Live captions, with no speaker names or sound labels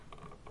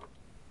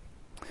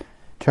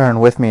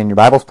Turn with me in your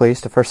Bibles, please,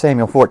 to 1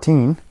 Samuel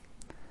 14.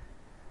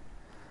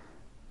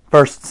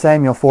 1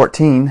 Samuel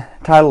 14,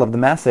 title of the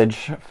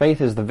message, Faith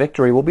is the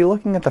Victory. We'll be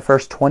looking at the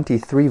first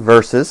 23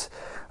 verses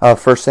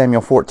of 1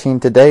 Samuel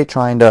 14 today,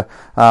 trying to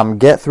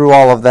get through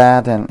all of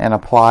that and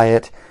apply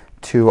it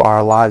to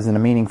our lives in a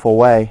meaningful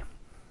way.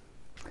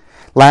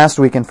 Last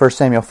week in 1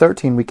 Samuel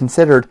 13, we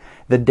considered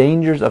the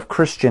dangers of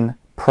Christian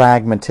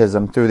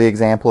pragmatism through the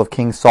example of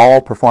King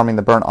Saul performing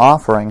the burnt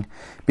offering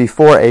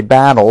before a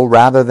battle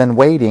rather than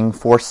waiting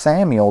for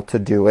Samuel to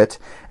do it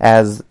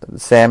as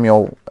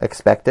Samuel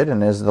expected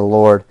and as the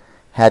Lord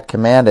had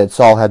commanded.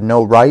 Saul had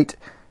no right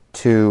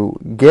to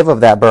give of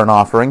that burnt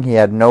offering. He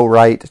had no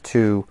right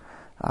to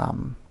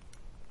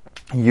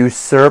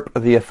usurp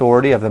the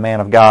authority of the man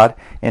of God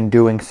in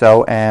doing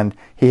so, and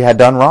he had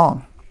done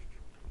wrong.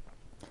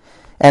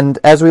 And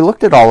as we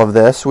looked at all of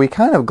this, we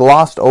kind of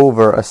glossed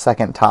over a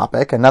second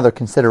topic, another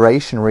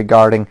consideration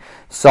regarding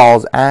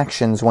Saul's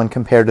actions when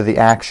compared to the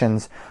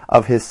actions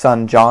of his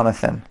son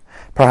Jonathan.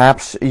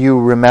 Perhaps you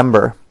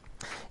remember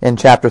in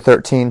chapter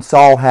 13,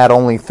 Saul had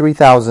only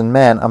 3,000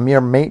 men, a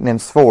mere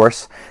maintenance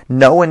force,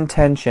 no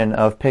intention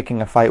of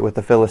picking a fight with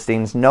the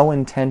Philistines, no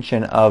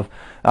intention of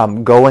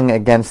going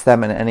against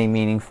them in any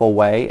meaningful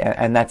way,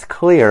 and that's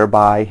clear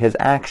by his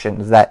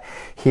actions, that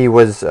he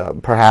was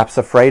perhaps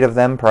afraid of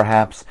them,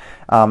 perhaps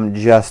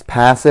just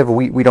passive.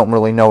 We don't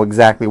really know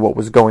exactly what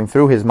was going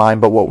through his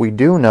mind, but what we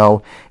do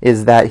know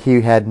is that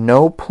he had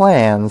no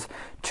plans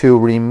to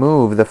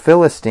remove the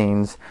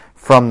Philistines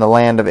from the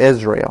land of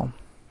Israel.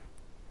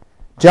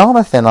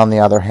 Jonathan, on the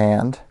other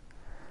hand,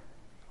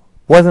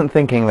 wasn't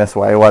thinking this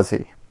way, was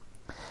he?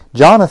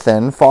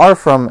 Jonathan, far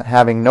from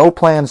having no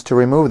plans to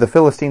remove the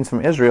Philistines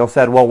from Israel,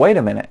 said, well, wait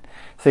a minute.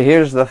 See,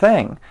 here's the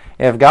thing.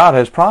 If God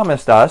has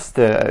promised us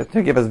to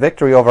give us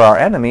victory over our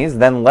enemies,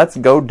 then let's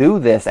go do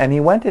this. And he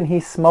went and he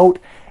smote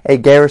a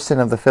garrison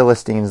of the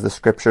Philistines, the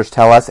scriptures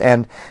tell us,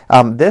 and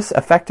this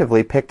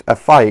effectively picked a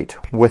fight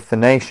with the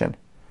nation.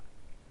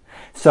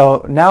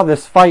 So now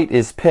this fight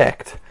is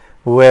picked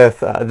with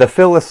the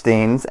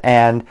Philistines,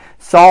 and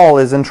Saul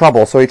is in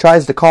trouble. So he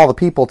tries to call the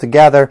people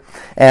together,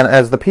 and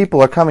as the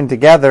people are coming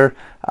together,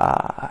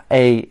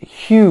 a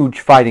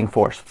huge fighting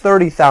force,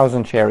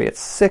 30,000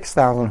 chariots,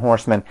 6,000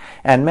 horsemen,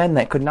 and men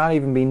that could not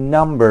even be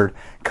numbered,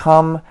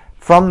 come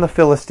from the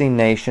Philistine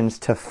nations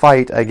to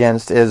fight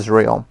against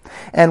Israel.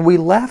 And we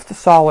left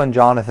Saul and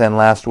Jonathan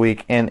last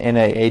week in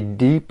a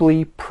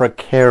deeply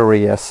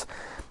precarious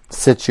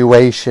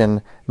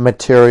situation,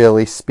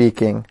 materially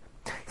speaking.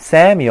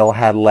 Samuel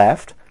had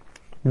left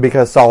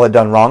because Saul had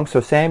done wrong,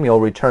 so Samuel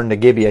returned to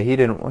Gibeah.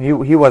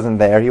 He wasn't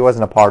there. He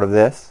wasn't a part of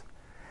this.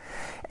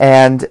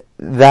 And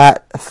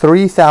that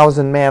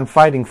 3,000 man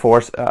fighting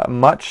force,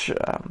 much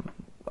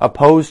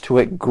opposed to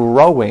it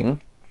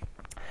growing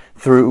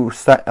through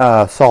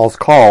Saul's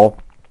call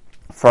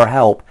for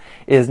help,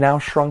 is now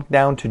shrunk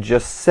down to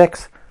just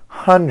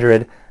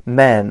 600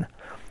 men.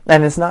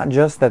 And it's not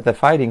just that the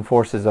fighting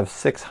forces of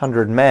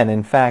 600 men.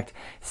 In fact,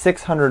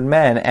 600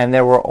 men, and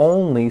there were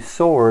only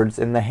swords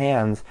in the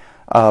hands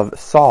of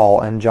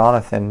Saul and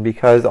Jonathan,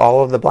 because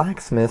all of the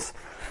blacksmiths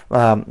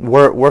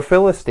were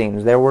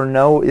Philistines. There were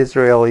no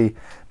Israeli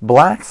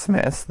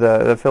blacksmiths.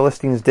 The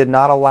Philistines did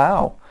not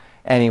allow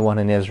anyone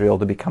in Israel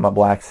to become a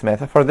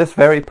blacksmith for this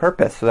very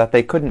purpose, so that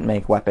they couldn't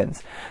make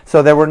weapons.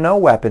 So there were no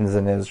weapons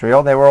in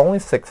Israel. There were only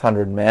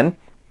 600 men.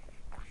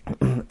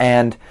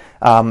 And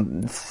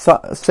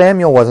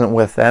Samuel wasn't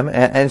with them,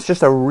 and it's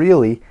just a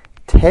really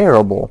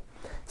terrible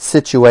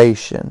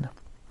situation.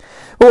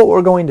 What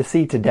we're going to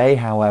see today,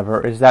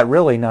 however, is that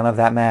really none of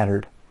that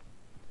mattered.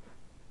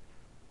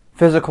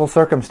 Physical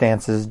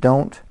circumstances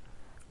don't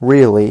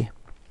really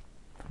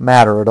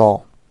matter at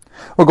all.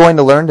 We're going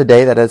to learn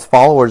today that as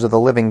followers of the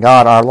living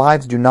God, our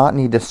lives do not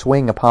need to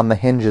swing upon the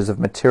hinges of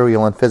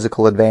material and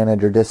physical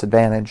advantage or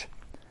disadvantage.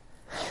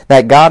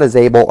 That God is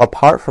able,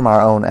 apart from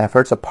our own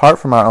efforts, apart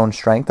from our own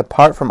strength,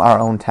 apart from our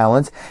own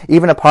talents,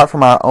 even apart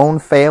from our own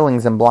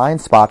failings and blind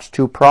spots,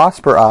 to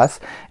prosper us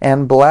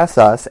and bless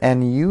us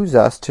and use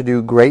us to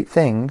do great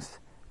things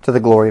to the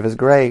glory of His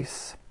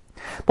grace.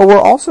 But we're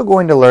also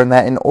going to learn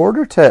that in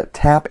order to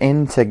tap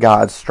into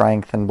God's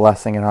strength and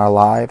blessing in our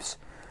lives,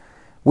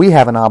 we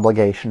have an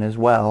obligation as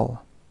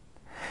well.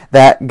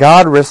 That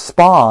God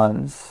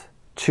responds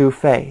to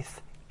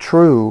faith,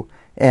 true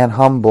and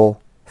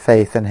humble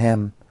faith in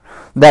Him.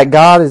 That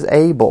God is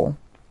able,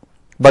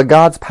 but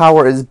God's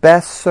power is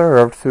best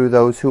served through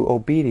those who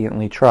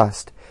obediently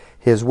trust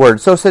His Word.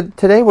 So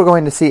today we're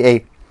going to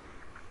see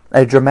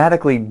a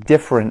dramatically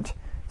different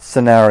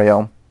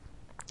scenario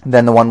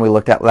than the one we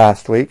looked at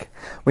last week.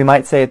 We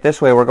might say it this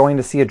way: we're going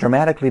to see a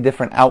dramatically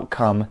different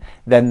outcome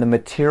than the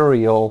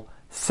material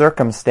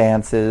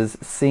circumstances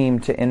seem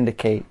to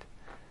indicate.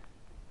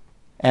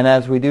 And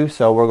as we do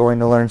so, we're going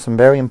to learn some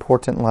very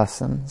important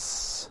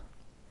lessons.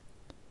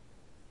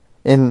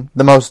 In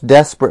the most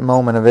desperate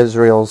moment of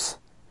Israel's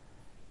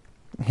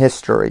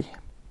history,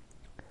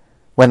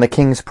 when the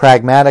king's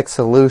pragmatic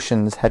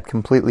solutions had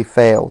completely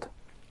failed,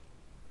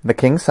 the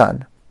king's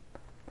son,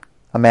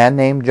 a man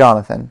named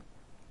Jonathan,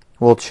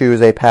 will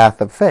choose a path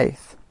of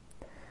faith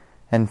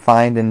and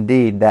find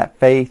indeed that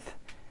faith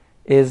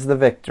is the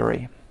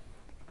victory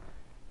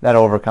that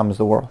overcomes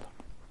the world.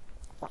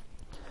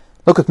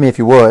 Look with me, if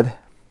you would,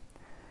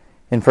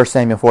 in 1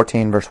 Samuel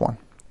 14, verse 1.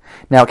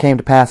 Now it came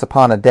to pass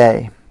upon a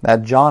day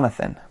that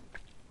Jonathan,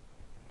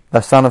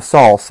 the son of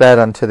Saul, said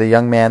unto the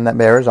young man that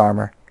bare his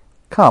armor,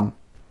 Come,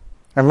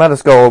 and let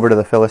us go over to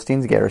the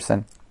Philistines'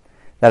 garrison,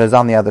 that is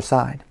on the other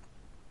side.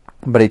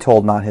 But he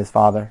told not his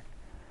father.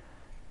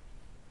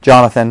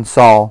 Jonathan,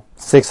 Saul,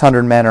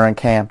 600 men are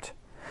encamped.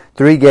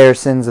 3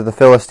 garrisons of the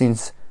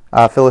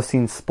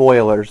Philistine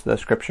spoilers, the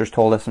scriptures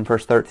told us in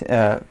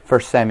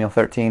 1 Samuel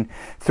 13.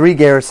 3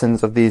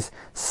 garrisons of these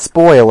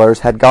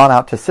spoilers had gone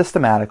out to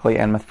systematically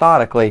and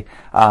methodically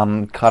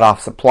cut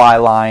off supply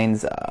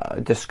lines,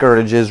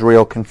 discourage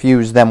Israel,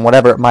 confuse them,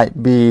 whatever it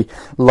might be,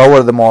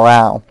 lower the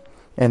morale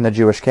in the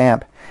Jewish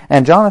camp.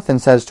 And Jonathan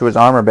says to his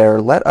armor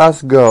bearer, Let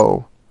us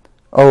go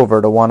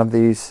over to one of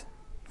these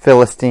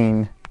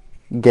Philistine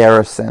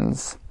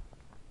garrisons.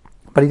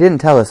 But he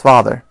didn't tell his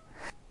father.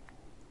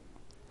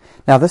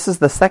 Now, this is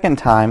the second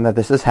time that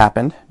this has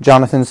happened.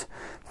 Jonathan's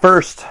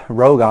first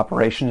rogue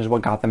operation is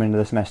what got them into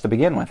this mess to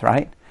begin with,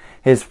 right?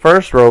 His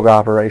first rogue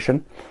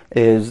operation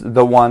is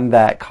the one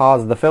that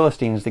caused the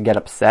Philistines to get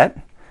upset,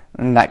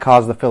 and that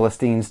caused the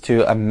Philistines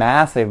to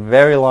amass a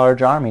very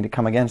large army to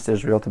come against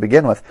Israel to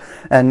begin with.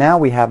 And now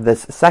we have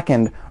this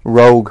second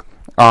rogue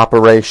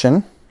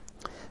operation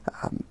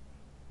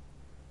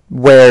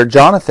where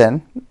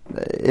Jonathan,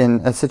 in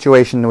a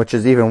situation which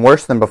is even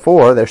worse than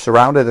before, they're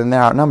surrounded and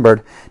they're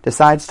outnumbered,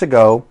 decides to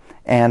go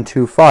and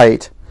to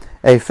fight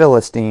a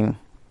Philistine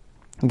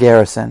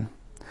garrison.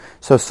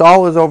 So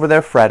Saul is over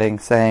there fretting,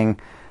 saying,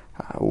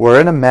 we're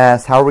in a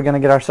mess, how are we going to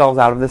get ourselves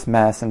out of this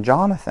mess? And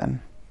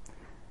Jonathan,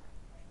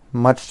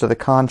 much to the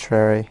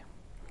contrary,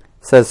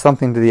 says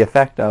something to the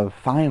effect of,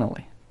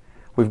 finally,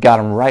 we've got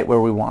him right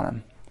where we want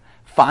him.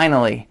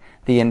 Finally,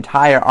 the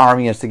entire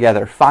army is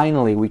together.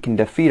 Finally, we can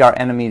defeat our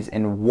enemies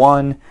in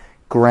one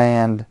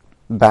grand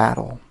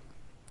battle.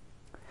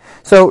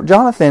 So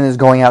Jonathan is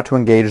going out to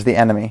engage the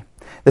enemy.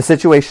 The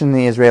situation in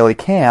the Israeli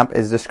camp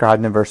is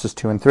described in verses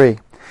 2 and 3.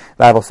 The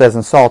Bible says,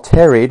 And Saul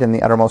tarried in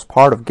the uttermost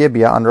part of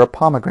Gibeah under a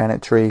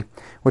pomegranate tree,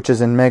 which is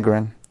in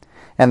Migron.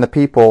 And the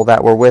people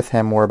that were with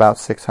him were about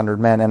 600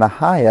 men. And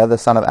Ahiah, the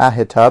son of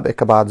Ahitub,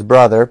 Ichabod's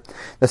brother,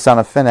 the son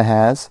of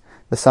Phinehas,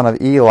 the son of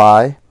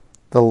Eli,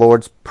 the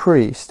Lord's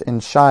priest, in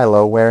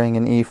Shiloh, wearing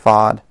an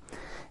ephod.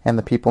 And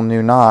the people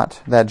knew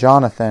not that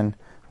Jonathan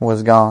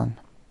was gone.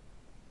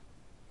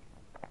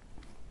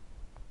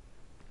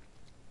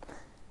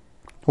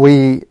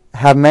 We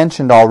have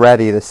mentioned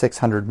already the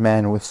 600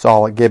 men with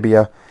Saul at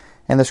Gibeah,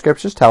 and the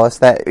scriptures tell us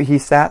that he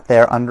sat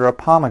there under a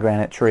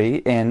pomegranate tree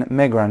in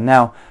Migron.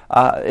 Now,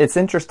 it's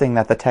interesting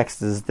that the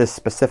text is this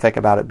specific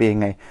about it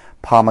being a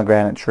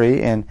pomegranate tree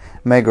in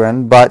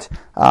Migron, but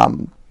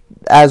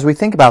as we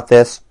think about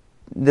this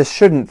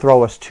shouldn't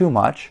throw us too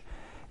much.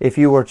 If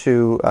you were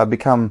to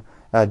become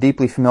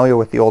deeply familiar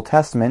with the Old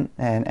Testament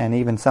and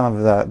even some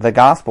of the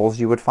Gospels,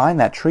 you would find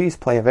that trees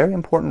play a very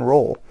important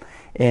role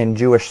in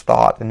Jewish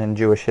thought and in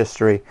Jewish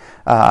history.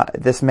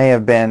 This may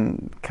have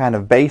been kind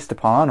of based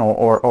upon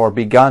or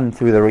begun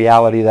through the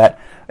reality that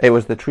it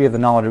was the tree of the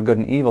knowledge of good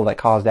and evil that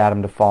caused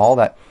Adam to fall,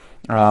 that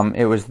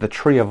it was the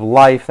tree of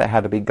life that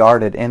had to be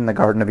guarded in the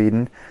Garden of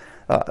Eden.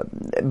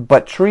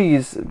 But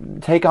trees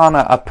take on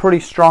a pretty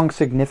strong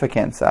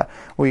significance.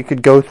 We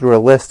could go through a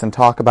list and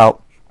talk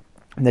about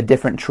the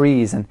different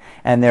trees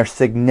and their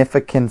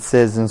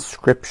significances in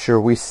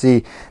Scripture. We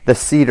see the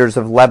cedars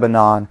of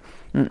Lebanon,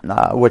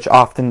 which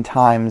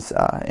oftentimes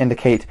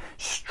indicate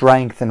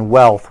strength and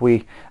wealth.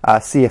 We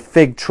see a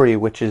fig tree,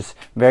 which is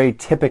very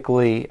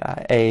typically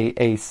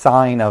a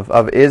sign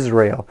of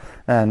Israel.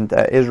 And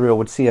Israel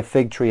would see a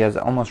fig tree as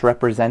almost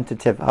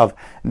representative of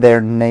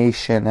their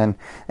nation.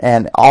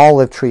 And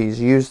olive trees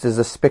used as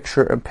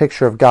a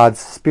picture of God's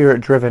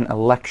Spirit-driven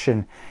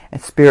election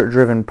and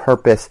Spirit-driven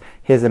purpose,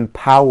 His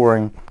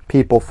empowering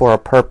people for a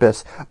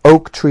purpose.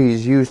 Oak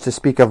trees used to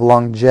speak of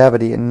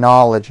longevity and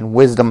knowledge and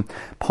wisdom.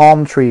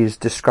 Palm trees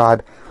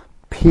describe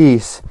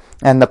peace.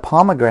 And the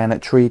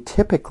pomegranate tree,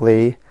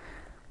 typically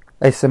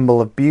a symbol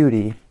of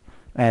beauty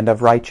and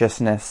of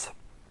righteousness.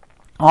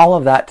 All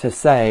of that to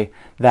say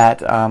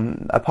that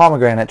a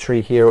pomegranate tree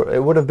here,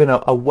 it would have been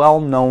a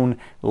well-known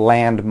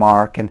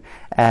landmark, and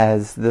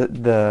as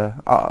the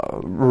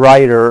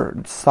writer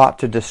sought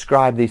to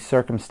describe these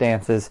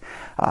circumstances,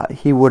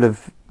 he would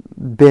have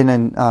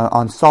been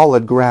on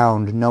solid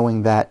ground,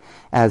 knowing that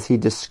as he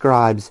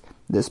describes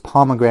this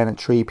pomegranate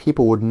tree,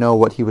 people would know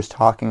what he was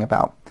talking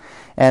about.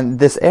 And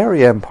this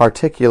area in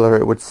particular,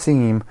 it would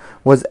seem,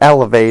 was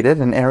elevated,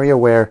 an area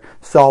where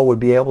Saul would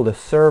be able to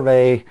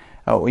survey,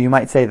 you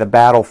might say, the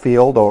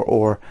battlefield,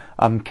 or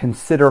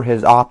consider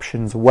his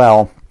options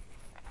well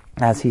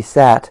as he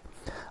sat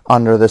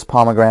under this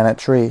pomegranate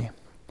tree.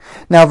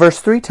 Now, verse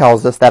 3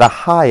 tells us that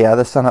Ahiah,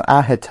 the son of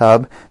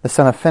Ahitub, the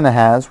son of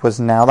Phinehas, was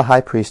now the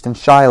high priest in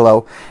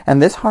Shiloh. And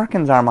this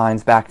harkens our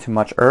minds back to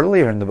much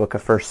earlier in the book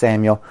of 1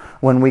 Samuel,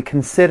 when we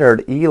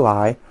considered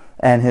Eli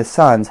and his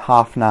sons,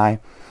 Hophni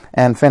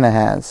and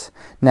Phinehas.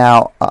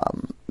 Now,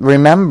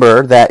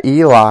 remember that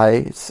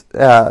Eli's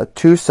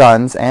 2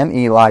 sons and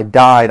Eli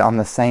died on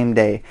the same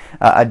day,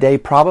 a day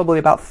probably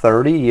about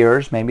 30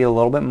 years, maybe a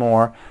little bit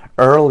more,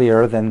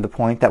 earlier than the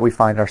point that we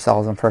find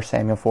ourselves in 1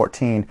 Samuel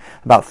 14.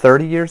 About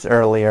 30 years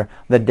earlier,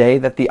 the day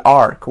that the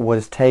ark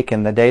was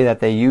taken, the day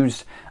that they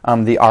used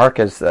the ark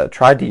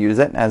tried to use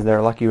it as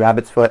their lucky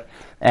rabbit's foot,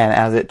 and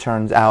as it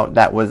turns out,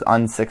 that was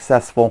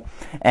unsuccessful,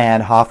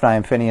 and Hophni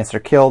and Phinehas are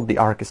killed. The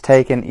ark is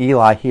taken.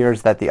 Eli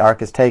hears that the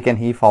ark is taken.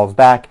 He falls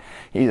back.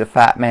 He's a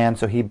fat man,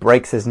 so he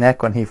breaks his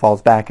neck when he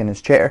falls back in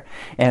his chair.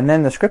 And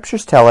then the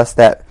scriptures tell us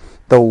that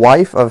the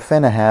wife of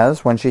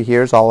Phinehas, when she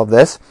hears all of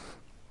this,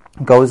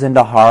 goes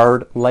into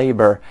hard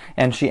labor,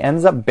 and she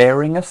ends up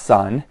bearing a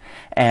son,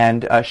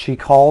 and she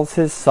calls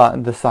the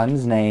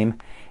son's name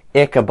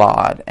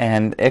Ichabod,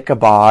 and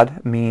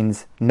Ichabod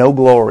means no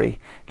glory.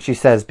 She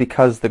says,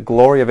 because the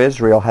glory of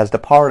Israel has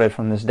departed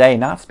from this day,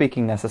 not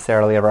speaking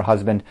necessarily of her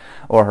husband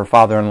or her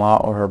father-in-law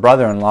or her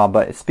brother-in-law,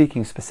 but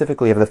speaking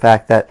specifically of the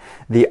fact that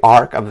the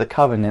Ark of the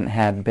Covenant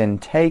had been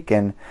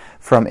taken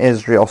from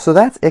Israel. So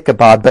that's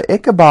Ichabod, but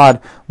Ichabod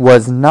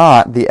was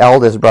not the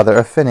eldest brother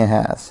of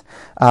Phinehas.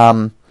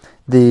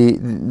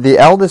 The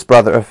eldest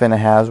brother of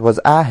Phinehas was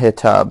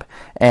Ahitub,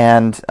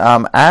 and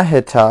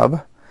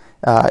Ahitub,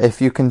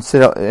 if you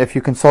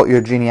consult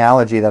your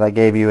genealogy that I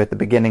gave you at the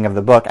beginning of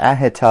the book,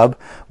 Ahitub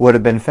would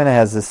have been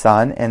Phinehas'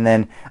 son, and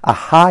then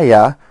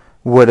Ahiah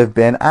would have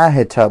been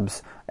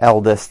Ahitub's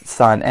eldest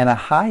son, and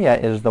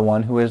Ahiah is the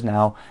one who is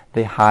now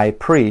the high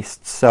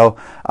priest. So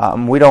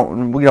we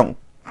don't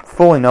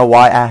fully know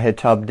why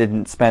Ahitub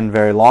didn't spend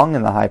very long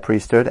in the high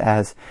priesthood,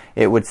 as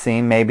it would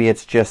seem. Maybe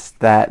it's just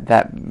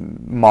that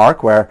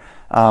mark where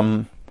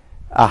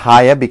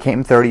Ahiah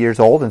became 30 years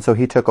old, and so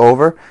he took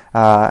over,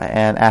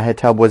 and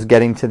Ahitub was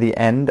getting to the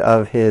end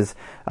of his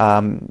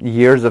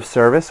years of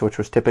service, which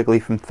was typically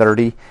from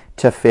 30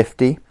 to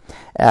 50.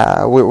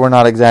 We're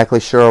not exactly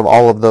sure of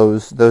all of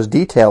those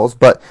details,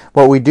 but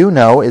what we do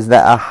know is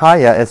that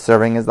Ahiah is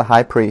serving as the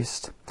high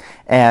priest.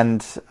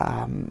 And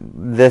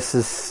this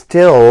is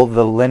still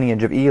the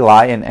lineage of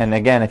Eli. And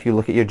again, if you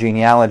look at your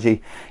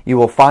genealogy, you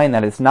will find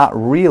that it's not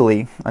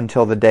really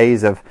until the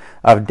days of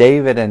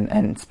David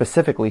and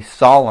specifically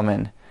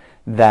Solomon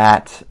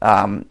that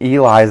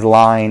Eli's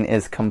line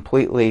is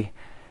completely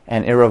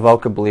and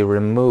irrevocably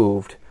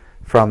removed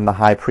from the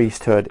high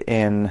priesthood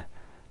in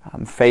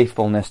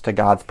faithfulness to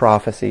God's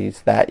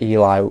prophecies, that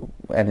Eli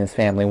and his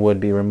family would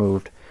be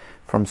removed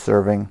from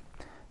serving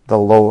the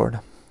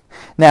Lord.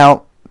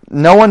 Now,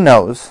 no one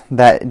knows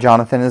that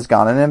Jonathan is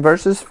gone. And in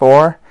verses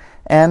 4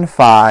 and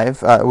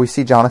 5, we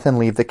see Jonathan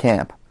leave the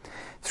camp.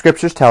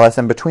 Scriptures tell us,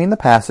 and between the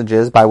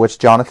passages by which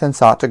Jonathan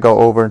sought to go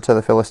over to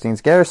the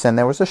Philistines' garrison,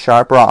 there was a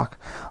sharp rock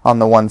on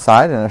the one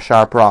side and a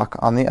sharp rock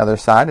on the other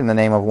side, and the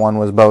name of one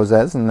was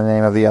Bozez, and the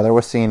name of the other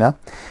was Sina.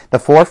 The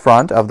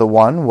forefront of the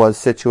one was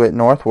situate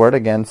northward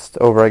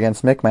over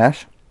against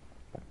Michmash,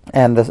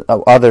 and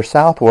the other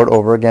southward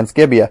over against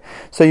Gibeah.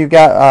 So you've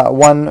got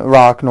one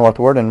rock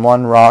northward and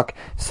one rock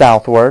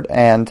southward,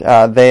 and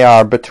they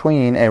are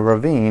between a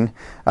ravine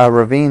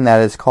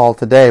that is called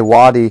today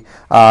Wadi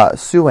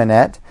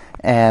Suanet,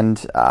 and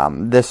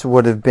this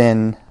would have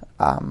been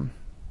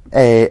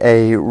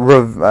a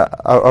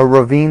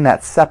ravine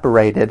that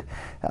separated,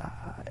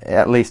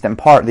 at least in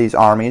part, these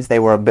armies. They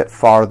were a bit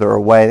farther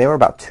away. They were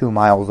about 2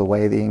 miles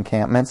away, the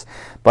encampments,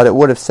 but it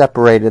would have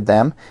separated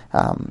them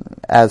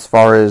as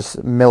far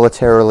as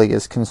militarily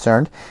is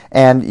concerned.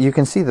 And you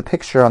can see the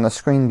picture on the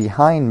screen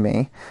behind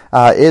me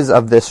is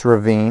of this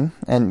ravine,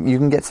 and you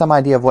can get some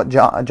idea of what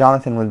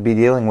Jonathan would be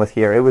dealing with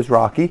here. It was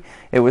rocky.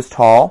 It was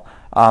tall.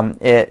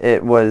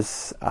 It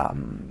was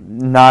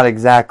not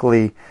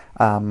exactly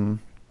a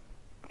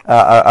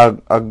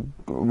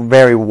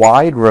very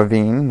wide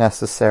ravine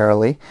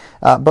necessarily,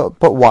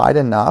 but wide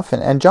enough.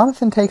 And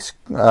Jonathan takes,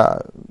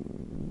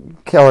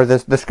 or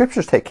the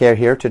scriptures take care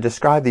here to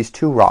describe these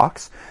two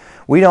rocks.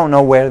 We don't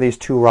know where these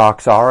two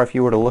rocks are. If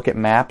you were to look at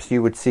maps,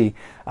 you would see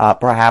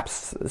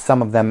perhaps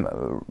some of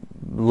them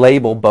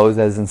label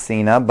Bozez and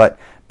Sina, but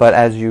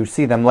as you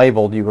see them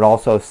labeled, you would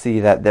also see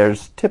that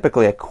there's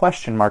typically a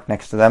question mark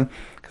next to them,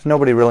 because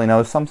nobody really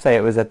knows. Some say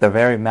it was at the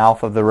very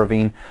mouth of the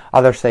ravine.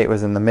 Others say it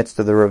was in the midst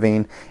of the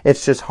ravine.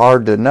 It's just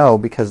hard to know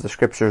because the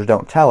scriptures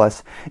don't tell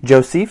us.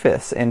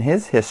 Josephus, in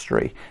his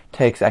history,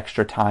 takes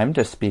extra time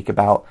to speak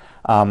about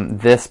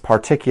this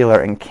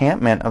particular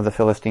encampment of the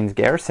Philistines'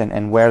 garrison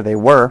and where they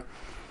were.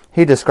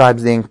 He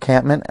describes the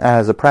encampment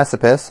as a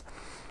precipice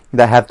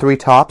that had 3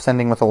 tops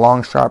ending with a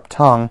long sharp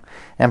tongue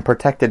and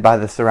protected by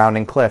the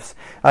surrounding cliffs.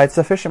 It's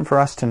sufficient for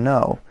us to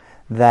know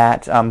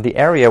that the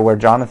area where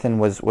Jonathan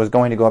was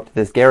going to go up to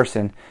this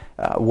garrison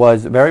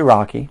was very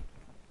rocky,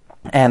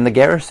 and the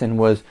garrison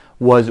was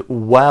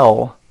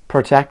well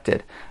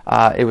protected.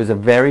 It was a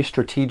very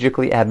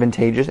strategically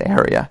advantageous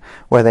area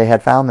where they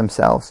had found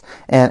themselves.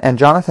 And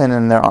Jonathan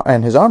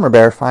and his armor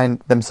bearer find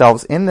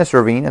themselves in this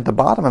ravine, at the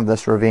bottom of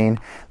this ravine,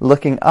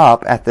 looking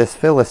up at this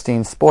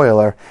Philistine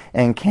spoiler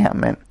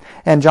encampment.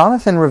 And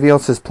Jonathan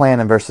reveals his plan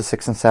in verses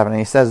 6 and 7. And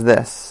he says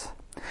this: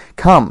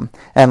 Come,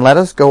 and let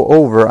us go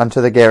over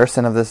unto the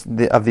garrison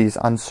of these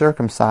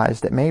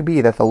uncircumcised. It may be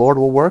that the Lord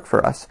will work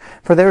for us.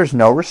 For there is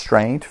no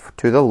restraint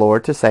to the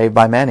Lord to save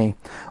by many,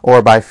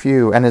 or by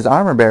few. And his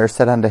armor-bearer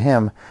said unto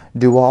him,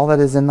 Do all that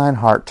is in thine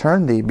heart.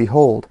 Turn thee,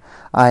 behold,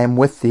 I am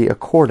with thee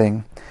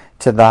according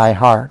to thy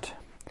heart.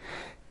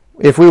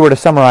 If we were to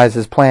summarize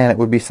his plan, it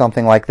would be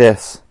something like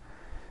this.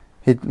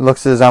 He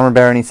looks at his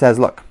armor-bearer and he says,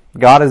 Look,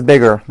 God is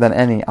bigger than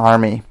any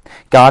army.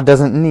 God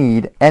doesn't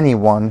need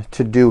anyone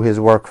to do his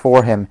work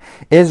for him.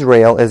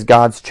 Israel is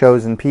God's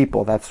chosen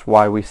people. That's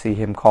why we see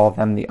him call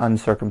them the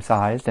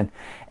uncircumcised.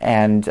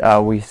 And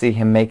we see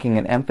him making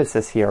an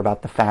emphasis here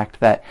about the fact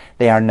that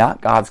they are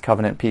not God's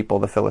covenant people,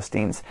 the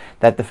Philistines.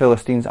 That the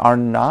Philistines are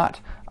not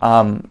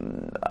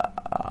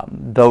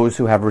those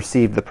who have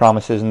received the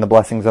promises and the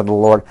blessings of the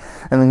Lord.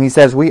 And then he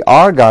says, we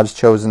are God's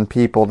chosen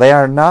people. They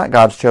are not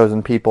God's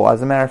chosen people.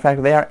 As a matter of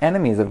fact, they are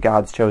enemies of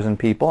God's chosen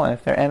people. And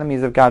if they're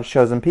enemies of God's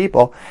chosen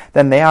people,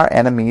 then they are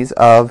enemies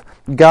of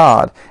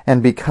God.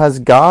 And because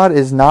God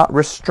is not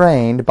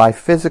restrained by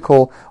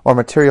physical or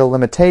material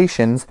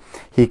limitations,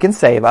 he can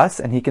save us,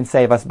 and he can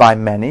save us by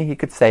many. He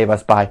could save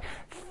us by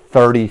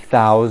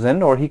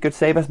 30,000, or he could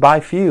save us by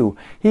few.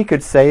 He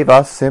could save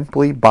us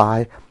simply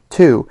by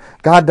 2.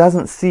 God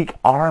doesn't seek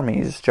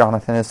armies,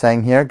 Jonathan is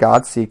saying here.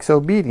 God seeks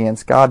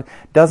obedience. God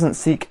doesn't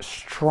seek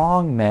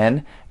strong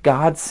men.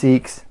 God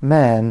seeks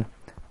men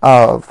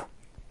of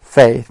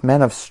faith,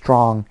 men of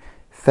strong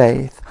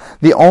faith.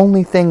 The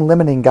only thing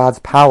limiting God's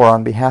power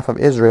on behalf of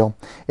Israel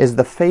is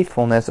the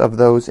faithfulness of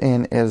those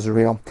in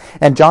Israel.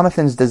 And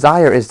Jonathan's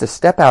desire is to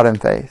step out in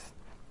faith.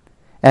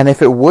 And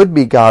if it would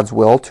be God's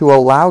will, to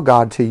allow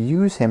God to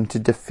use him to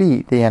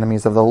defeat the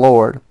enemies of the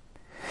Lord.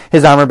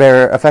 His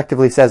armor-bearer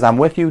effectively says, I'm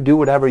with you, do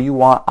whatever you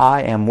want,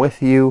 I am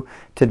with you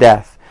to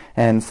death.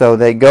 And so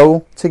they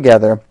go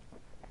together,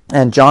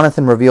 and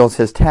Jonathan reveals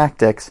his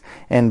tactics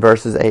in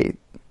verses 8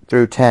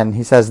 through 10.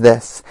 He says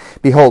this,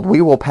 Behold,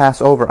 we will pass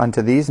over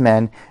unto these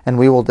men, and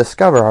we will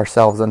discover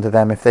ourselves unto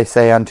them. If they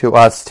say unto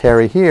us,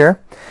 Tarry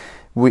here,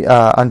 tarry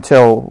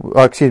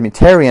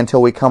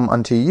until we come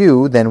unto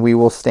you, then we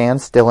will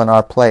stand still in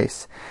our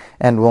place,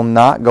 and will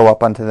not go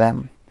up unto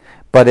them.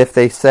 But if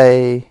they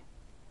say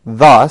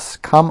thus,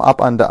 Come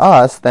up unto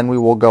us, then we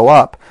will go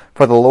up,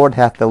 for the Lord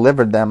hath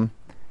delivered them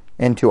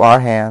into our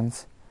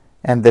hands,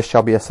 and this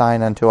shall be a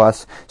sign unto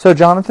us. So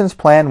Jonathan's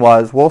plan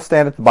was, we'll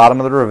stand at the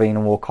bottom of the ravine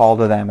and we'll call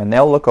to them, and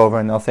they'll look over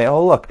and they'll say,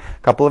 oh look,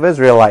 a couple of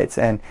Israelites,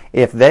 and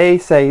if they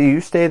say,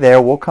 you stay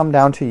there, we'll come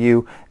down to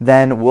you,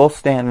 then we'll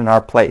stand in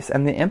our place.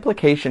 And the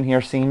implication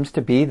here seems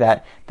to be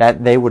that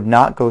they would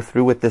not go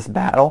through with this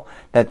battle,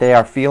 that they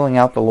are feeling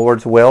out the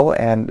Lord's will,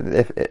 and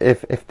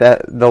if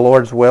the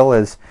Lord's will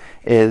is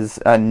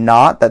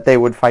not that they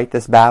would fight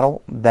this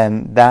battle,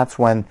 then that's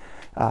when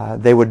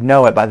they would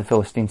know it by the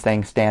Philistines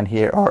saying, stand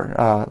here,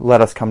 or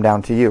let us come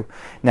down to you.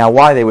 Now,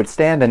 why they would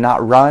stand and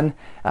not run,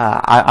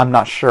 I'm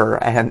not sure.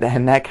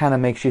 And that kind of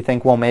makes you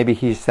think, well, maybe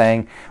he's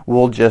saying,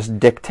 we'll just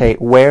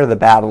dictate where the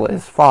battle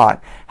is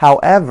fought.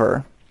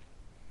 However,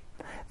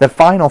 the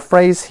final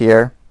phrase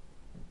here,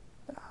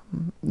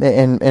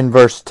 in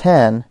verse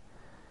 10,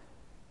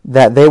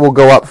 that they will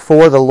go up,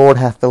 for the Lord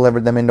hath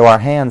delivered them into our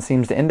hands,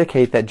 seems to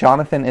indicate that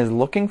Jonathan is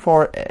looking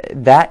for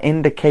that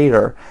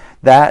indicator,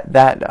 that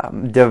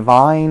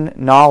divine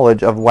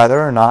knowledge of whether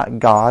or not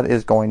God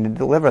is going to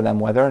deliver them,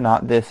 whether or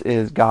not this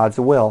is God's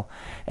will.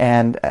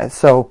 And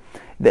so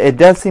it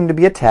does seem to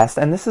be a test,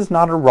 and this is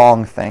not a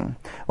wrong thing.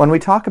 When we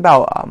talk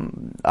about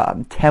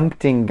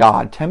tempting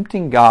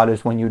God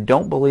is when you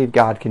don't believe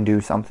God can do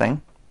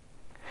something,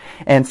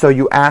 and so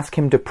you ask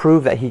him to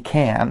prove that he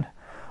can,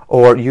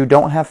 or you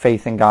don't have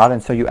faith in God,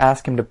 and so you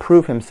ask him to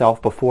prove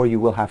himself before you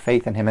will have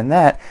faith in him, and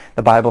that,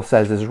 the Bible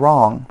says, is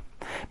wrong.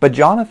 But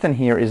Jonathan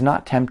here is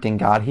not tempting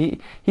God.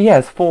 He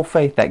has full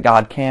faith that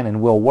God can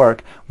and will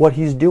work. What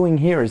he's doing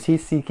here is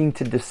he's seeking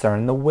to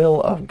discern the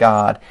will of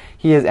God.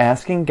 He is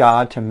asking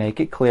God to make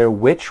it clear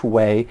which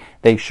way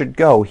they should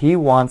go. He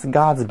wants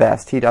God's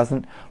best. He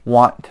doesn't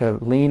want to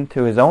lean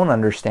to his own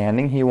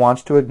understanding. He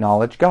wants to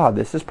acknowledge God.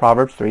 This is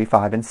Proverbs 3,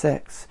 5, and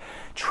 6.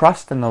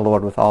 Trust in the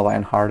Lord with all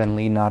thine heart, and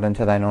lean not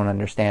unto thine own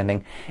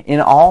understanding.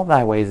 In all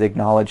thy ways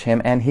acknowledge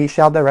him, and he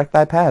shall direct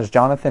thy paths.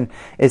 Jonathan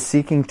is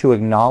seeking to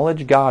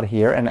acknowledge God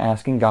here and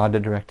asking God to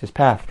direct his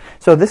path.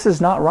 So this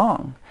is not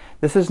wrong.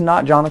 This is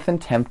not Jonathan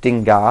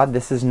tempting God.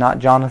 This is not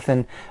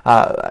Jonathan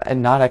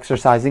not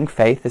exercising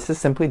faith. This is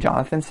simply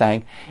Jonathan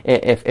saying,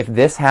 if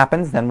this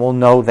happens, then we'll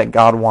know that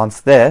God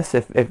wants this.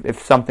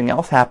 If something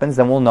else happens,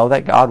 then we'll know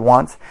that God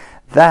wants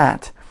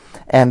that.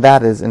 And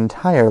that is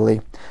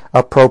entirely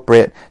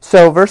appropriate.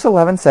 So verse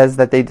 11 says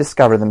that they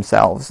discover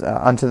themselves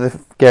unto the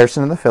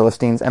garrison of the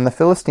Philistines, and the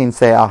Philistines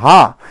say,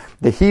 aha,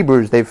 the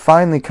Hebrews, they've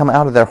finally come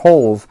out of their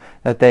holes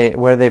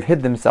where they've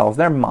hid themselves.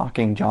 They're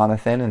mocking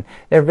Jonathan, and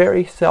they're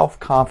very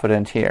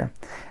self-confident here.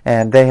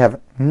 And they have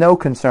no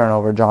concern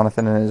over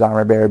Jonathan and his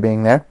armor-bearer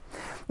being there.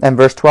 And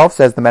verse 12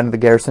 says, the men of the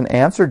garrison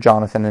answered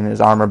Jonathan and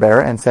his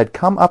armor-bearer and said,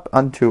 come up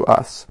unto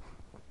us,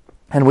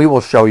 and we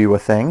will show you a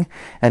thing.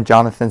 And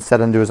Jonathan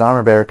said unto his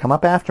armor-bearer, come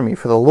up after me,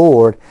 for the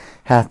Lord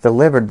hath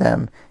delivered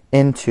them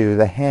into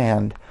the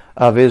hand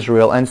of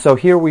Israel. And so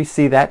here we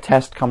see that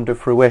test come to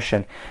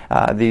fruition.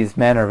 These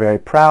men are very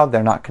proud.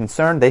 They're not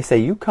concerned. They say,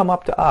 you come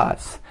up to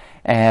us,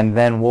 and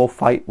then we'll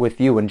fight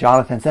with you. And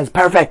Jonathan says,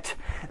 perfect!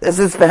 This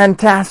is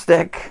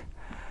fantastic!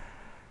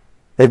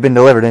 They've been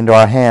delivered into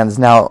our hands.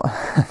 Now,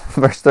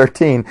 verse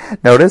 13,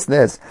 notice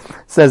this. It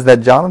says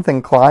that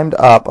Jonathan climbed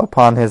up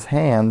upon his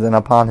hands and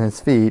upon his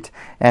feet,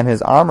 and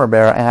his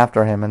armor-bearer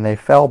after him, and they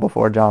fell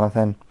before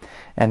Jonathan,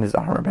 and his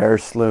armor-bearer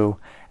slew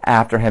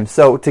after him.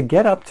 So to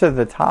get up to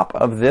the top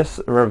of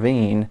this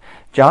ravine,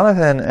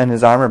 Jonathan and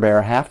his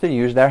armor-bearer have to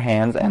use their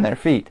hands and their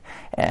feet.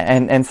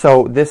 And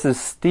so this is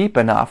steep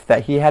enough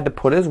that he had to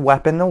put his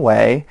weapon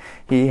away.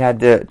 He had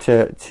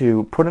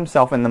to put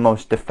himself in the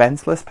most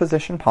defenseless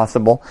position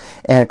possible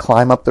and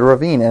climb up the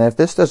ravine. And if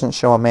this doesn't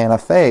show a man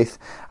of faith,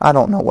 I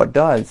don't know what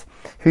does.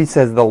 He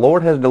says, the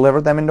Lord has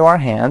delivered them into our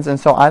hands, and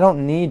so I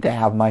don't need to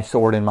have my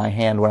sword in my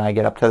hand when I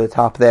get up to the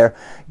top there.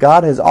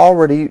 God has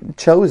already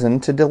chosen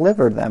to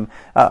deliver them.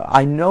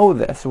 I know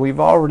this. We've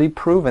already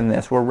proven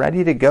this. We're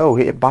ready to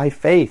go. By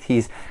faith,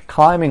 he's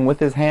climbing with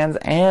his hands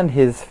and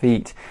his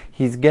feet.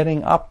 He's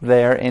getting up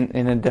there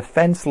in a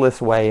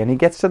defenseless way, and he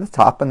gets to the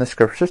top, and the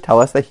scriptures tell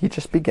us that he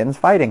just begins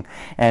fighting,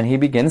 and he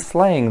begins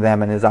slaying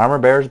them, and his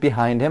armor-bearer's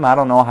behind him. I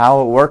don't know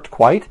how it worked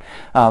quite.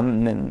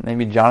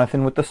 Maybe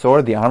Jonathan with the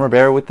sword, the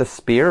armor-bearer with the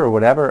spear, or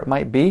whatever it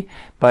might be,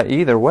 but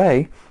either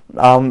way,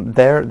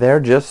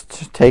 they're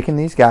just taking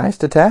these guys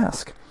to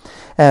task.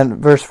 And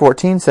verse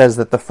 14 says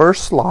that the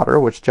first slaughter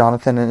which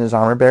Jonathan and his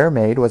armor-bearer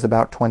made was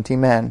about 20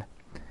 men,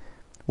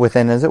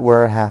 within, as it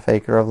were, a half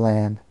acre of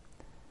land,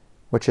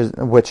 which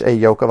a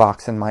yoke of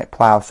oxen might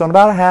plow. So in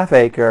about a half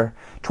acre,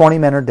 20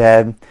 men are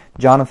dead.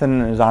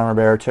 Jonathan and his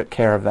armor-bearer took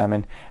care of them.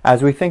 And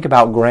as we think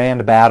about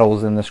grand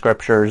battles in the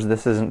scriptures,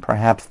 this isn't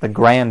perhaps the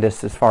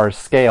grandest as far as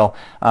scale.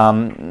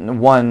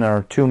 1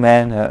 or 2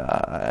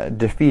 men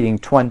defeating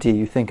 20.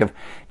 You think of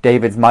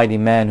David's mighty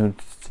men who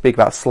speak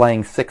about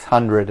slaying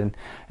 600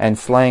 and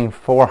slaying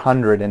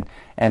 400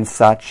 and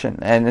such.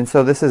 And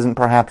so this isn't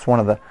perhaps one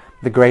of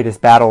the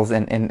greatest battles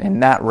in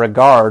that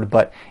regard,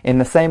 but in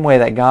the same way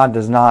that God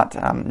does not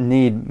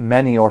need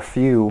many or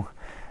few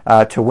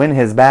to win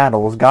his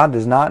battles, God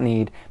does not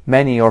need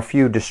many or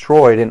few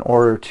destroyed in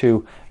order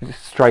to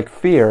strike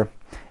fear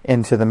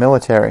into the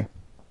military.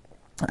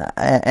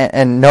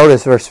 And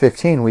notice verse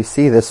 15, we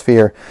see this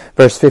fear.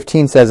 Verse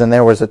 15 says, and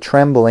there was a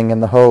trembling in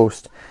the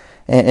host,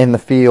 in the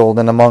field,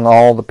 and among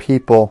all the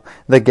people,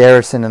 the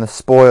garrison and the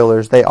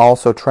spoilers, they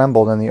also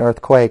trembled, and the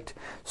earth quaked.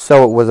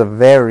 So it was a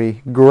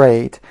very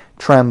great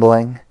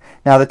trembling.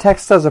 Now the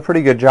text does a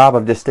pretty good job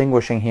of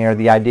distinguishing here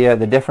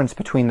the difference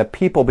between the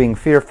people being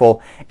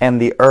fearful and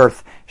the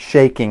earth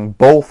shaking,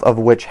 both of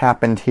which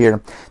happened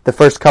here. The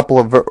first couple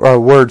of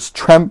words,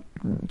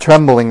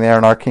 trembling there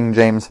in our King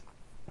James,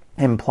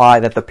 imply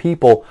that the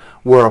people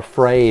were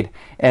afraid,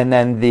 and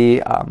then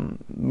the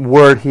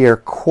word here,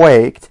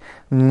 quaked,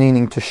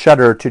 meaning to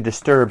shudder, to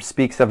disturb,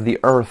 speaks of the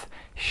earth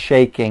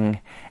shaking,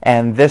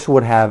 and this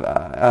would have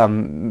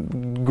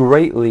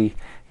greatly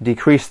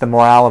decreased the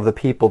morale of the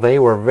people. They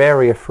were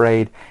very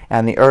afraid,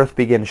 and the earth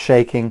began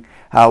shaking.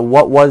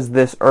 What was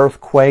this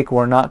earthquake?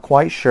 We're not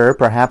quite sure.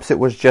 Perhaps it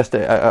was just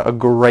a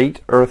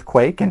great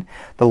earthquake, and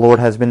the Lord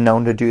has been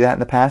known to do that in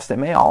the past. It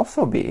may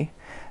also be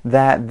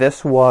that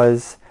this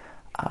was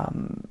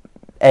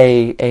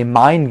a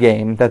mind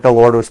game that the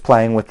Lord was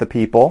playing with the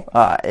people.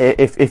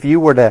 If you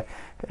were to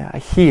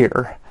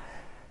hear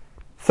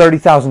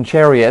 30,000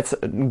 chariots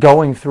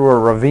going through a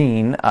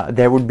ravine,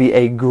 there would be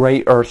a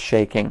great earth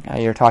shaking.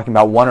 You're talking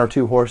about 1 or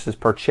 2 horses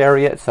per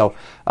chariot, so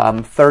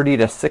 30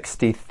 to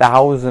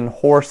 60,000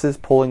 horses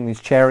pulling these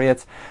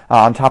chariots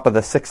on top of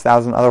the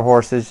 6,000 other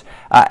horses.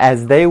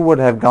 As they would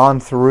have gone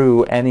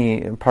through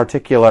any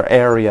particular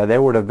area,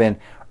 there would have been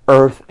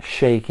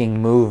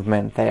earth-shaking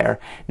movement there.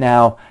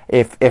 Now,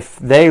 if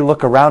they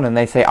look around and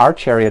they say, our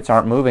chariots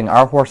aren't moving,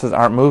 our horses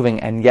aren't moving,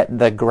 and yet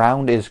the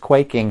ground is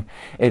quaking,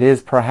 it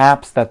is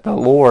perhaps that the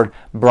Lord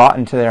brought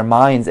into their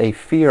minds a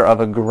fear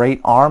of a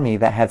great army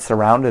that had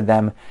surrounded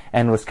them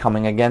and was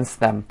coming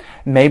against them.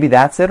 Maybe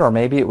that's it, or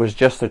maybe it was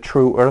just a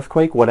true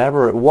earthquake.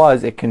 Whatever it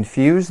was, it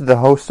confused the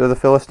host of the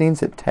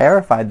Philistines, it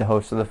terrified the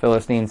host of the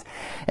Philistines,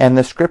 and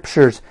the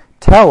scriptures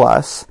tell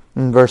us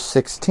in verse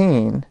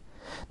 16,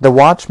 the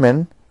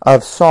watchman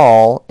of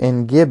Saul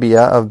in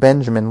Gibeah of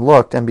Benjamin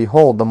looked, and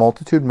behold, the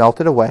multitude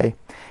melted away,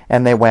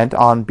 and they went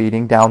on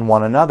beating down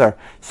one another.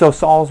 So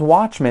Saul's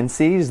watchman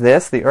sees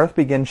this, the earth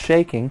begins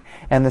shaking,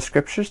 and the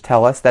scriptures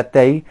tell us that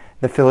the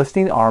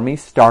Philistine army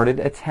started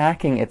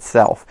attacking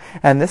itself.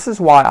 And this is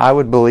why I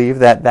would believe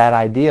that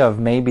idea of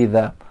maybe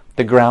the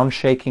ground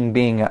shaking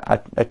being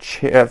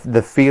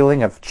the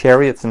feeling of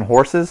chariots and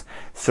horses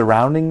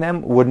surrounding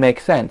them would make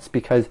sense,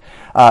 because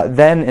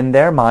then in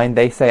their mind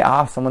they say,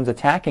 someone's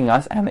attacking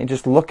us, and they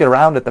just look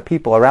around at the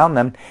people around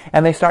them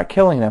and they start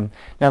killing them.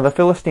 Now the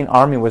Philistine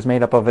army was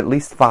made up of at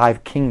least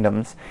 5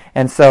 kingdoms,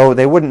 and so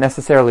they wouldn't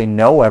necessarily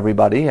know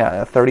everybody.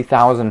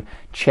 30,000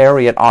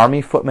 chariot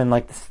army, footmen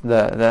like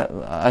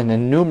an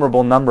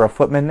innumerable number of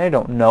footmen, they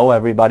don't know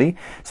everybody,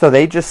 so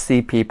they just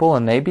see people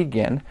and they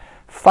begin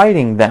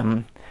fighting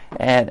them.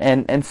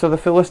 And so the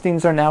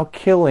Philistines are now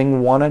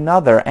killing one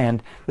another.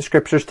 And the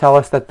scriptures tell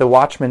us that the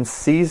watchman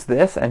sees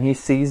this, and he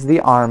sees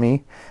the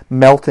army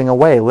melting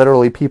away.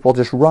 Literally, people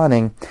just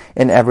running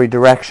in every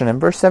direction.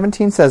 And verse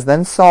 17 says,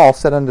 Then Saul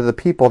said unto the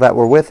people that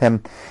were with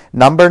him,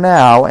 Number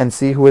now, and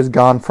see who is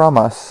gone from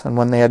us. And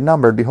when they had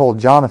numbered, behold,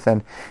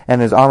 Jonathan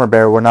and his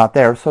armor-bearer were not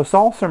there. So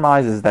Saul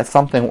surmises that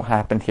something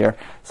happened here.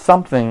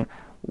 Something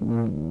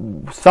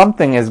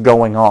is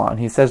going on.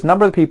 He says,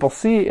 number the people,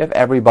 see if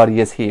everybody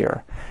is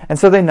here. And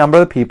so they number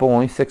the people,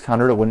 only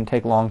 600. It wouldn't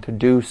take long to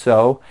do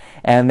so.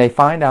 And they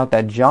find out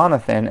that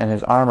Jonathan and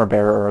his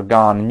armor-bearer are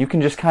gone. And you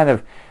can just kind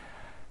of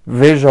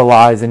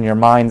visualize in your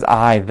mind's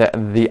eye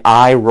the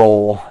eye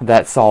roll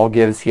that Saul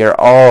gives here.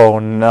 Oh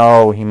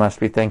no, he must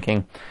be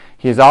thinking.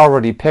 He's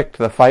already picked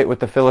the fight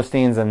with the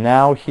Philistines, and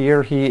now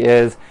here he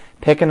is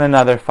picking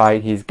another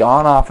fight. He's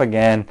gone off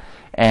again.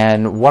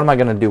 And what am I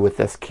going to do with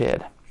this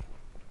kid?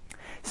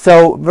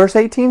 So, verse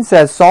 18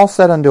 says, Saul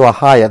said unto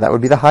Ahiah, that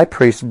would be the high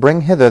priest,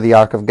 Bring hither the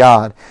ark of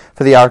God.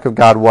 For the ark of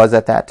God was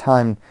at that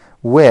time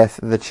with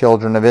the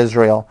children of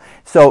Israel.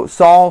 So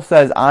Saul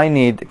says, I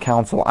need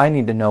counsel. I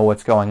need to know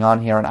what's going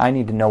on here, and I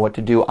need to know what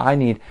to do. I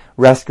need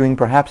rescuing.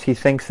 Perhaps he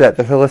thinks that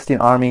the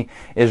Philistine army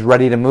is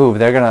ready to move.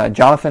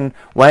 Jonathan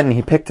went and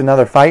he picked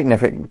another fight, and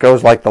if it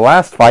goes like the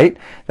last fight,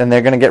 then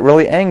they're going to get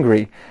really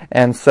angry.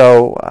 And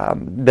so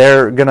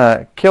they're going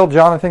to kill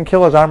Jonathan,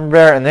 kill his armor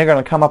bearer, and they're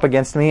going to come up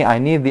against me. I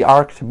need the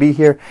ark to be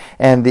here,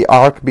 and the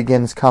ark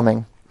begins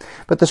coming.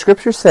 But the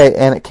scriptures say,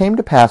 And it came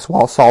to pass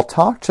while Saul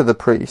talked to the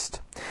priest,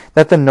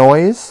 that the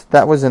noise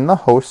that was in the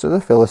host of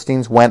the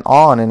Philistines went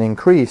on and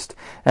increased.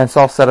 And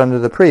Saul said unto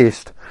the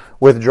priest,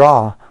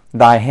 Withdraw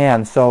thy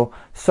hand. So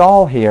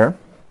Saul here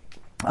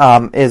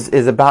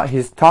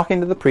he's talking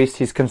to the priest,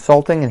 he's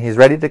consulting, and he's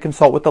ready to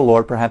consult with the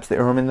Lord, perhaps the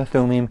Urim and the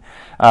Thummim,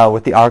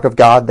 with the ark of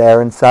God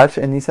there and such.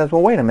 And he says,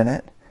 well, wait a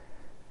minute.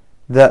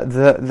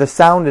 The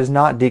sound is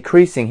not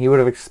decreasing. He would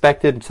have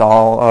expected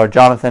Saul or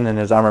Jonathan and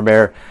his armor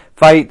bearer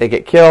fight. They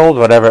get killed,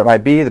 whatever it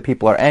might be. The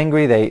people are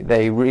angry.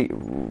 They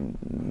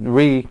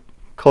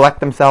recollect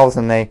themselves,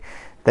 and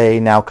they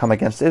now come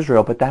against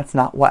Israel. But that's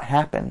not what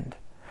happened.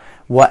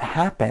 What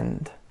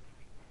happened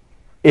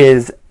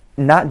is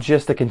not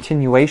just a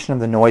continuation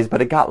of the noise,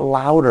 but it got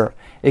louder.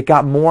 It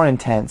got more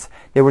intense.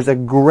 There was a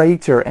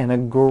greater and a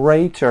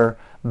greater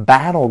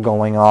battle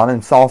going on.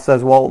 And Saul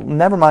says, well,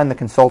 never mind the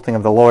consulting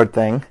of the Lord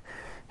thing.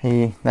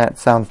 That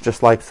sounds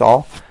just like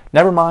Saul.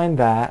 Never mind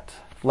that.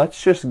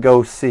 Let's just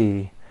go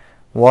see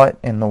what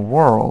in the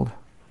world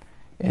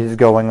is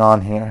going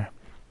on here.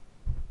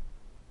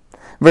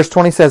 Verse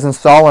 20 says, And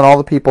Saul and all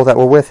the people that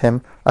were with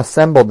him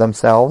assembled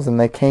themselves, and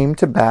they came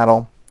to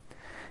battle.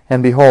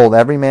 And behold,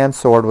 every man's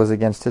sword was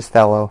against his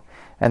fellow,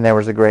 and there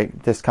was a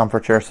great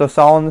discomfiture. So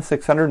Saul and the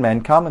 600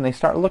 men come, and they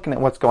start looking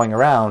at what's going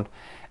around,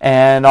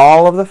 and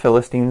all of the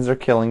Philistines are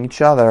killing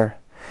each other.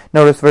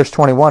 Notice verse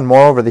 21,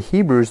 Moreover, the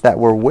Hebrews that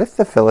were with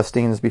the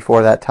Philistines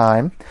before that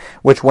time,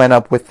 which went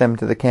up with them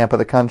to the camp of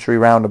the country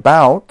round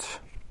about,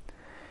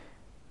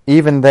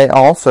 even they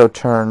also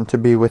turned to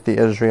be with the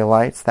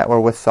Israelites that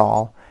were with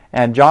Saul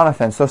and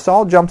Jonathan. So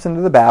Saul jumps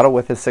into the battle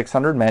with his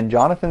 600 men.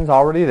 Jonathan's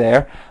already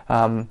there,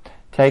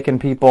 taking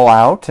people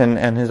out,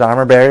 and his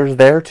armor bearer's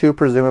there too,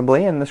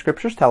 presumably. And the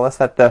scriptures tell us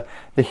that the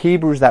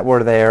Hebrews that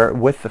were there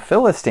with the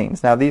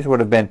Philistines, now these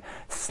would have been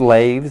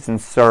slaves and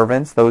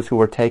servants, those who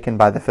were taken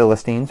by the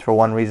Philistines for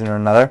one reason or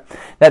another,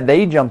 that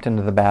they jumped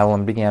into the battle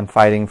and began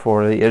fighting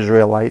for the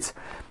Israelites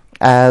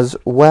as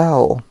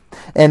well.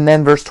 And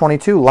then verse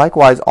 22,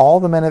 Likewise all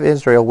the men of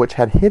Israel which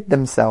had hid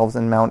themselves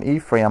in Mount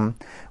Ephraim,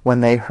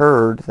 when they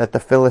heard that the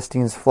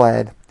Philistines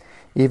fled,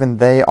 even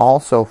they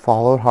also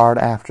followed hard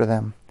after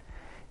them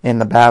in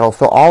the battle.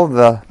 So all of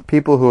the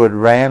people who had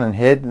ran and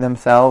hid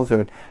themselves, who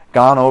had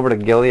gone over to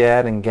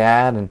Gilead and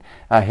Gad and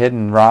hid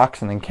in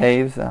rocks and in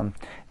caves,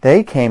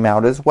 they came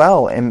out as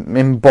well,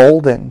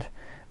 emboldened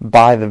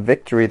by the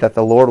victory that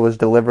the Lord was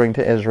delivering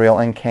to Israel,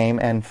 and came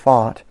and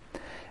fought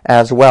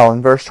as well.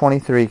 And verse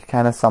 23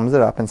 kind of sums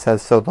it up and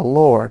says, So the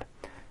Lord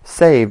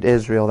saved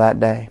Israel that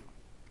day,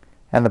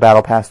 and the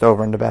battle passed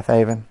over into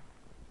Bethaven.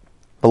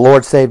 The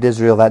Lord saved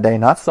Israel that day,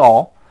 not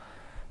Saul.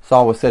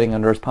 Saul was sitting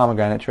under his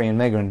pomegranate tree in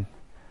Migron.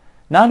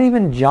 Not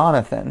even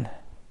Jonathan.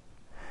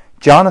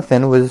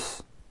 Jonathan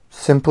was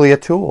simply a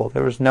tool.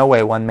 There was no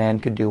way one man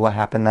could do what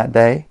happened that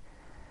day.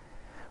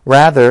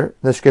 Rather,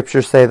 the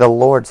scriptures say the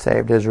Lord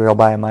saved Israel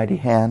by a mighty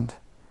hand,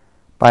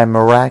 by a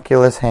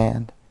miraculous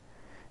hand,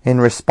 in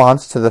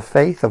response to the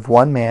faith of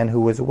one man who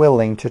was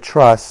willing to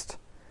trust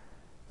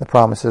the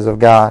promises of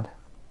God.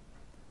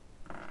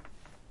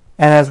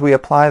 And as we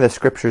apply the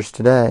scriptures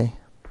today,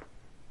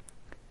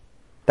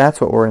 that's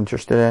what we're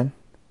interested in.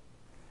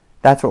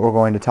 That's what we're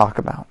going to talk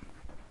about.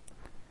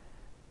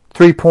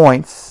 3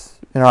 points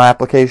in our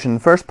application. The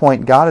first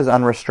point, God is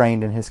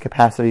unrestrained in his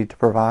capacity to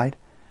provide,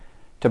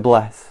 to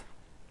bless,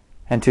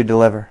 and to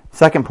deliver.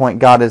 Second point,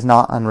 God is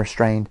not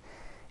unrestrained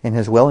in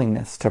his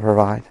willingness to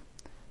provide,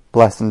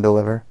 bless, and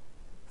deliver.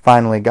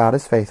 Finally, God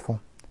is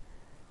faithful,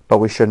 but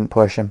we shouldn't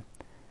push him.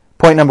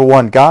 Point number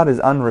 1, God is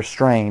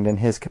unrestrained in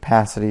his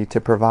capacity to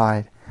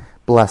provide,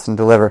 bless, and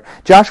deliver.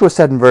 Joshua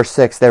said in verse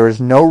 6, there is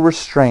no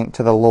restraint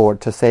to the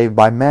Lord to save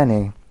by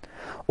many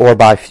or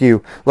by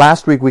few.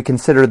 Last week we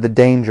considered the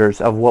dangers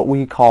of what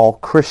we call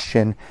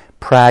Christian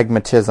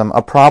pragmatism,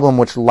 a problem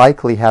which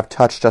likely have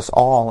touched us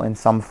all in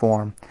some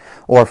form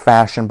or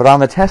fashion. But on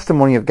the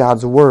testimony of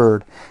God's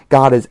Word,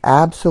 God is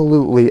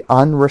absolutely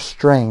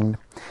unrestrained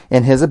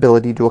in his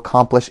ability to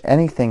accomplish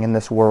anything in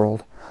this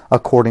world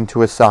according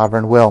to his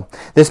sovereign will.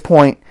 This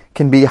point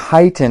can be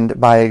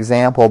heightened by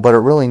example, but it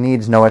really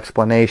needs no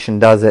explanation,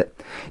 does it?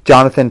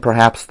 Jonathan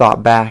perhaps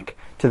thought back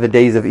to the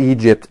days of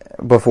Egypt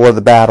before the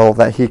battle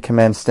that he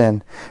commenced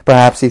in.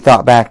 Perhaps he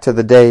thought back to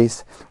the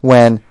days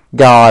when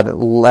God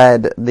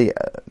led the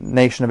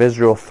nation of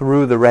Israel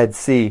through the Red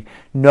Sea.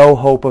 No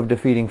hope of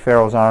defeating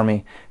Pharaoh's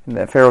army.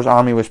 Pharaoh's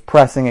army was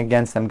pressing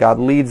against them. God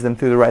leads them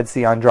through the Red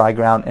Sea on dry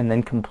ground and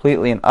then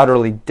completely and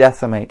utterly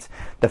decimates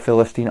the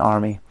Philistine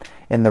army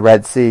in the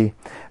Red Sea.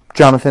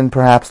 Jonathan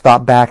perhaps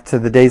thought back to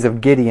the days of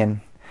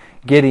Gideon.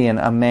 Gideon,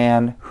 a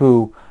man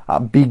who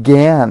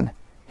began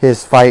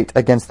his fight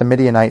against the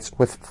Midianites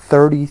with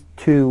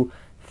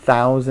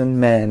 32,000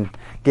 men.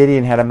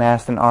 Gideon had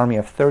amassed an army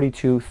of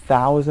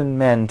 32,000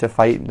 men to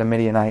fight the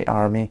Midianite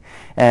army.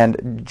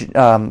 And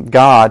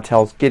God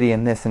tells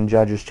Gideon this in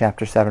Judges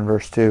chapter 7,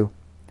 verse 2.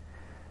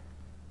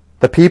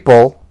 The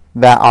people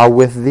that are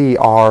with thee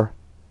are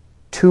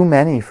too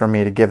many for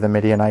me to give the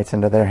Midianites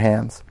into their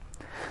hands.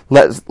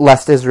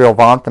 Lest Israel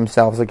vaunt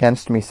themselves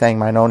against me, saying,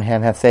 mine own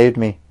hand hath saved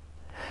me.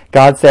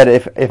 God said,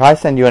 if I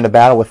send you into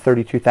battle with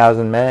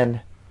 32,000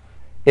 men,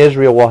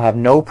 Israel will have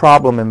no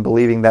problem in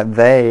believing that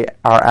they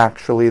are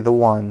actually the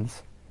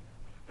ones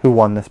who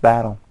won this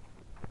battle.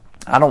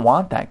 I don't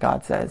want that,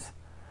 God says.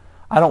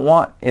 I don't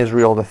want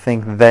Israel to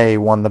think they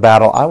won the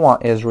battle. I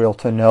want Israel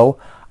to know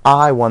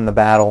I won the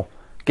battle.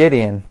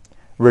 Gideon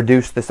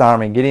reduced this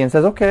army. Gideon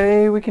says,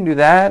 okay, we can do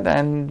that,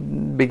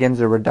 and begins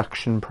a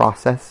reduction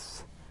process.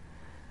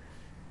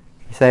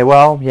 You say,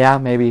 well, yeah,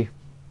 maybe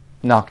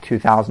knock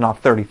 2,000 off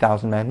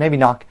 30,000 men. Maybe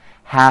knock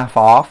half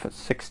off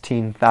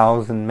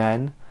 16,000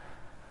 men.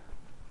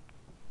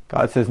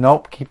 God says,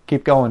 nope,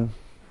 keep going.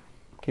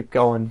 Keep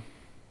going.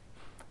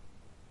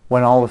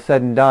 When all is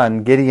said and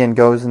done, Gideon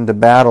goes into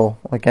battle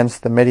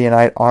against the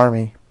Midianite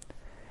army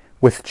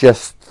with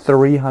just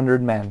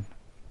 300 men.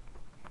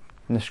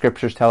 And the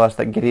scriptures tell us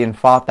that Gideon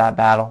fought that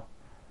battle,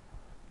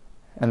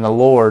 and the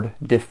Lord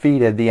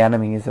defeated the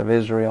enemies of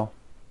Israel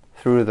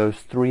through those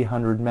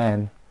 300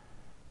 men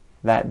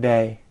that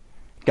day.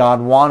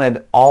 God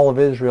wanted all of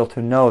Israel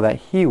to know that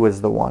he was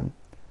the one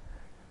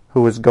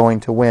who was going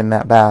to win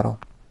that battle.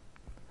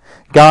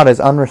 God is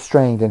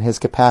unrestrained in his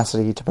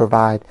capacity to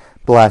provide,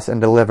 bless,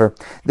 and deliver.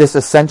 This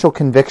essential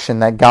conviction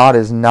that God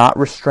is not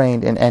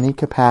restrained in any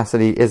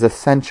capacity is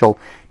essential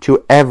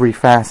to every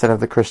facet of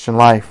the Christian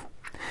life.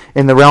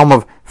 In the realm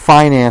of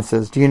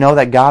finances, do you know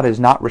that God is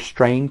not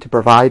restrained to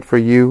provide for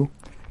you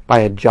by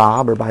a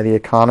job or by the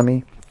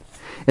economy?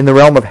 In the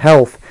realm of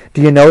health,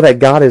 do you know that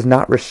God is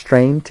not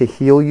restrained to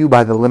heal you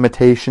by the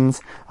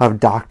limitations of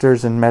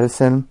doctors and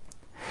medicine?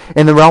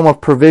 In the realm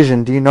of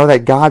provision, do you know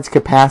that God's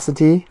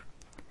capacity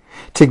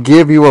to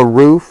give you a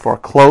roof or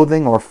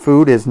clothing or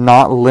food is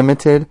not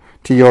limited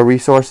to your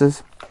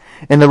resources?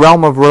 In the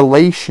realm of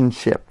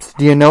relationships,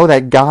 do you know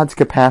that God's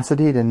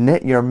capacity to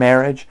knit your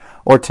marriage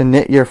or to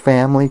knit your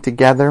family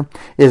together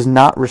is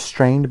not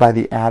restrained by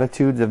the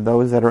attitudes of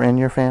those that are in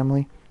your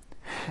family?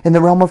 In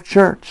the realm of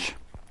church,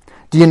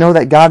 do you know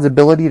that God's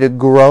ability to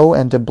grow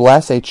and to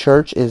bless a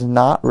church is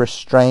not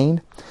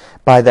restrained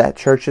by that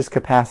church's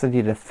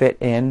capacity to fit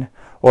in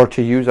or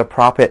to use a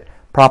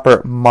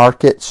proper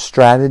market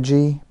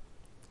strategy?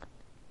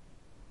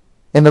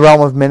 In the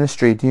realm of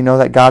ministry, do you know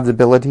that God's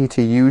ability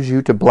to use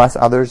you to bless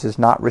others is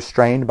not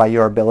restrained by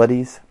your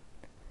abilities,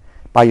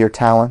 by your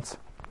talents,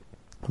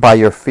 by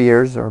your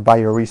fears, or by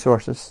your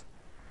resources?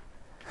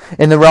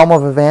 In the realm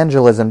of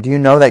evangelism, do you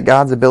know that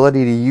God's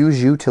ability to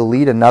use you to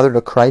lead another to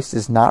Christ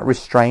is not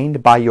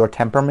restrained by your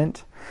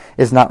temperament,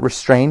 is not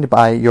restrained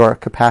by your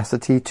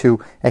capacity to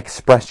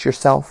express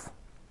yourself?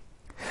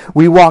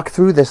 We walk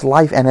through this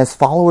life, and as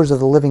followers of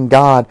the living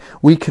God,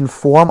 we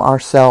conform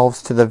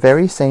ourselves to the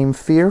very same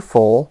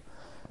fearful,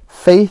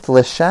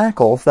 faithless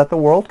shackles that the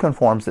world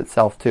conforms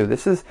itself to.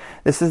 This is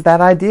that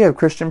idea of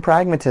Christian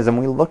pragmatism.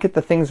 We look at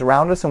the things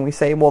around us and we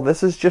say, well,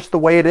 this is just the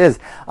way it is.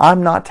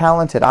 I'm not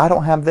talented. I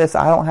don't have this.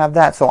 I don't have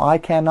that. So I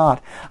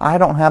cannot. I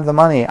don't have the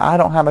money. I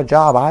don't have a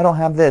job. I don't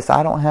have this.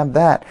 I don't have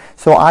that.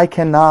 So I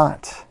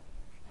cannot.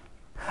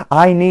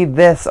 I need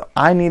this.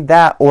 I need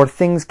that. Or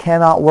things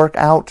cannot work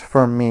out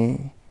for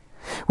me.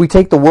 We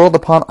take the world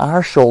upon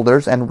our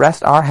shoulders and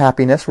rest our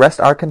happiness, rest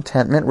our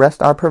contentment,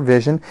 rest our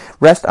provision,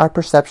 rest our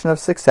perception of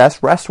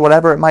success, rest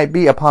whatever it might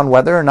be upon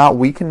whether or not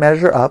we can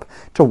measure up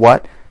to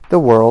what the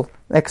world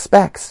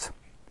expects.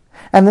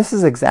 And this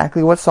is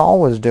exactly what Saul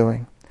was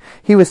doing.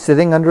 He was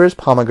sitting under his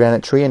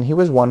pomegranate tree and he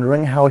was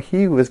wondering how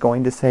he was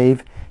going to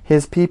save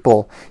his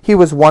people. He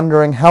was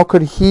wondering, how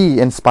could he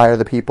inspire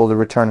the people to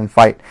return and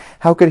fight?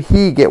 How could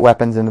he get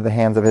weapons into the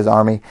hands of his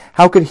army?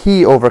 How could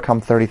he overcome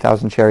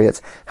 30,000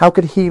 chariots? How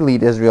could he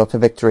lead Israel to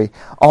victory?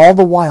 All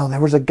the while, there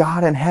was a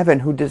God in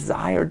heaven who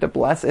desired to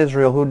bless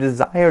Israel, who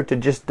desired to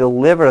just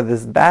deliver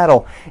this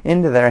battle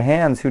into their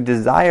hands, who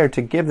desired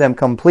to give them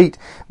complete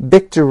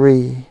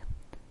victory.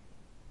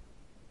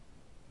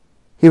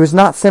 He was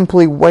not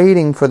simply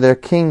waiting for their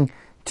king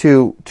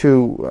to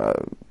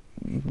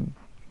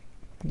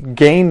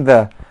gain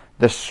the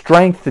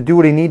strength to do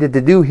what he needed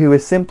to do. He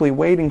was simply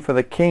waiting for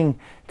the king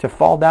to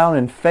fall down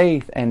in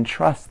faith and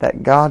trust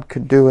that God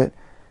could do it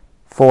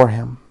for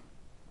him.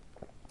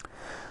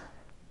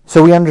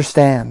 So we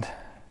understand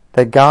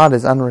that God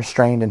is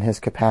unrestrained in his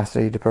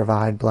capacity to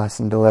provide, bless,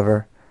 and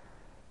deliver.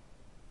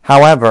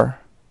 However,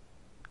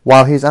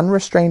 while he's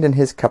unrestrained in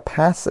his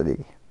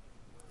capacity,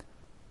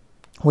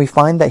 we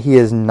find that he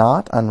is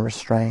not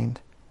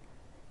unrestrained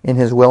in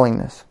his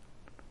willingness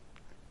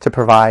to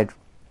provide,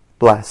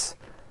 bless,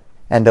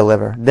 and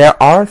deliver.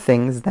 There are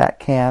things that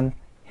can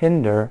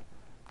hinder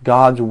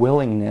God's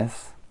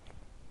willingness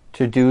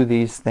to do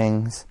these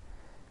things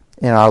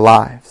in our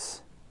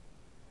lives.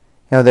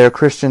 You know, there are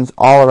Christians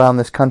all around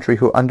this country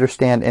who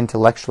understand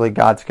intellectually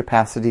God's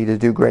capacity to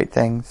do great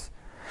things.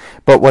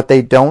 But what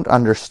they don't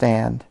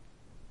understand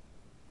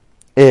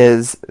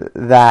is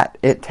that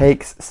it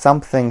takes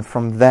something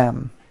from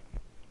them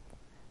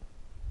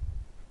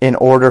in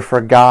order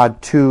for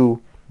God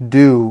to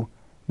do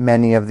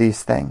many of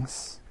these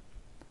things.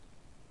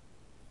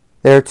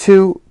 There are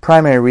two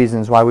primary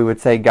reasons why we would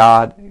say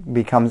God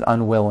becomes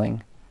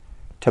unwilling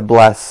to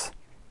bless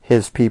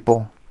his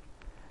people.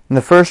 And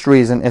the first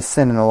reason is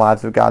sin in the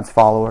lives of God's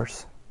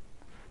followers.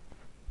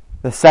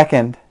 The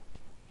second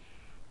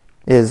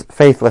is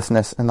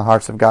faithlessness in the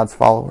hearts of God's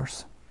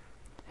followers.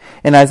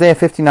 In Isaiah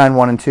 59,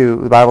 1 and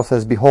 2, the Bible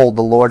says, "Behold,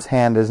 the Lord's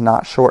hand is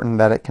not shortened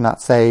that it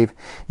cannot save,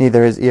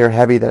 neither his ear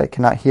heavy that it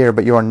cannot hear,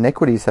 but your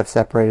iniquities have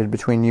separated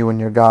between you and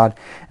your God,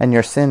 and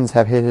your sins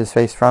have hid his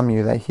face from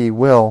you, that he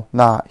will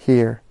not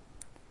hear."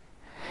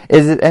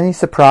 Is it any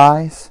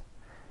surprise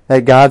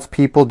that God's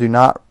people do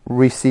not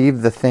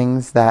receive the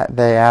things that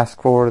they ask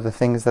for, the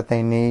things that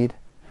they need,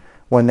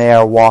 when they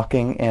are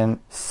walking in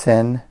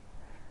sin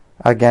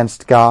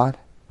against God?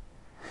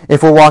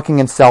 If we're walking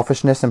in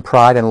selfishness and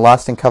pride and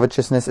lust and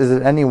covetousness, is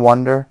it any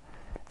wonder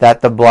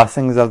that the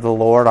blessings of the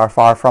Lord are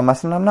far from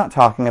us? And I'm not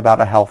talking about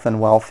a health and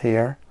wealth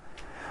here.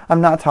 I'm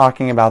not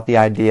talking about the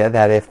idea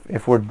that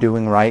if we're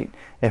doing right,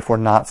 if we're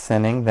not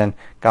sinning, then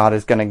God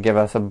is going to give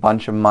us a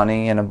bunch of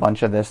money and a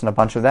bunch of this and a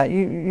bunch of that.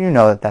 You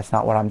know that that's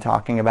not what I'm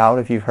talking about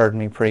if you've heard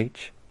me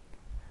preach.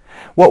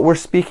 What we're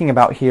speaking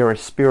about here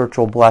is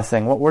spiritual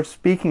blessing. What we're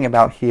speaking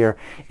about here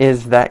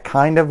is that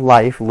kind of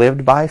life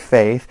lived by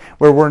faith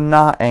where we're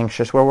not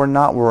anxious, where we're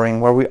not worrying,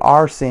 where we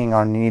are seeing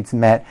our needs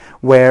met,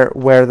 where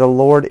the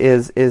Lord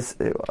is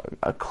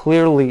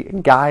clearly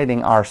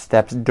guiding our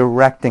steps,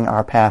 directing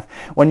our path.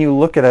 When you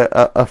look at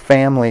a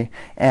family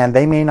and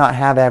they may not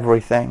have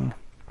everything,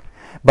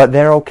 but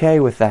they're okay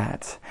with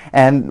that.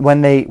 And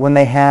when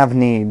they have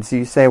needs,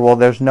 you say, well,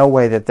 there's no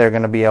way that they're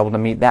going to be able to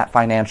meet that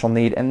financial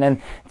need. And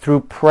then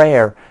through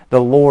prayer,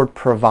 the Lord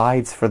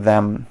provides for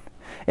them.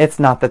 It's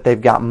not that they've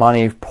got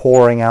money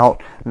pouring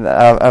out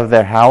of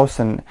their house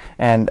and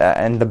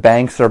the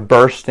banks are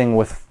bursting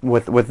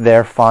with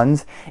their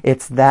funds.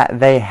 It's that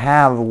they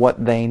have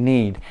what they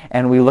need.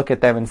 And we look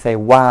at them and say,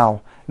 wow,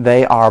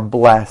 they are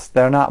blessed.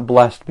 They're not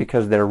blessed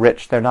because they're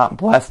rich. They're not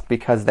blessed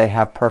because they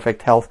have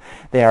perfect health.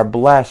 They are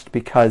blessed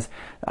because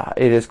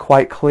it is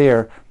quite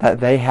clear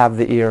that they have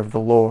the ear of the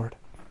Lord.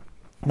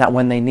 That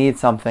when they need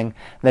something,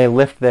 they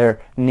lift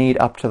their need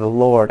up to the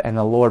Lord and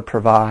the Lord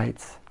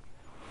provides.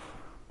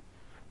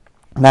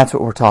 And that's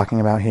what we're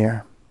talking about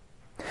here.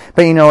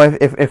 But you know,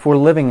 if we're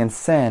living in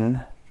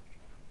sin,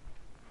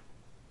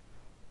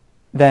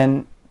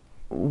 then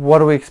what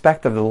do we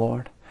expect of the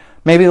Lord?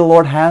 Maybe the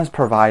Lord has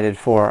provided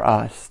for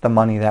us the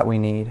money that we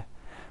need,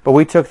 but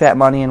we took that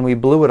money and we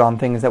blew it on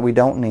things that we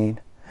don't need.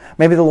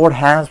 Maybe the Lord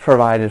has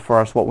provided for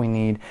us what we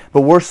need,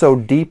 but we're so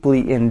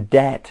deeply in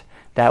debt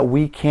that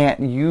we can't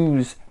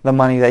use the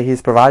money that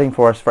He's providing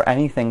for us for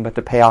anything but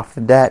to pay off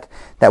the debt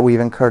that we've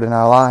incurred in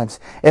our lives.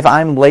 If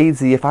I'm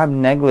lazy, if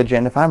I'm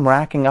negligent, if I'm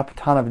racking up a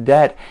ton of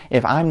debt,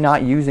 if I'm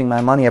not using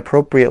my money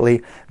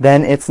appropriately,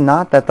 then it's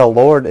not that the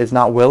Lord is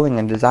not willing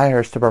and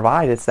desires to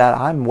provide, it's that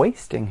I'm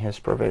wasting His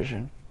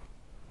provision.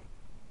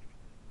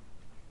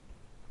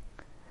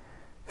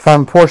 If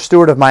I'm a poor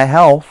steward of my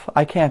health,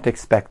 I can't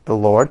expect the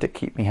Lord to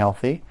keep me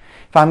healthy.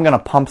 If I'm going to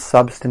pump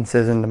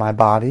substances into my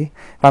body,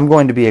 if I'm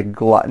going to be a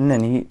glutton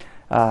and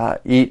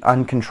eat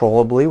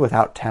uncontrollably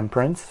without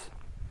temperance,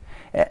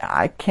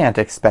 I can't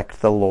expect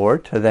the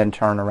Lord to then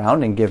turn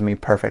around and give me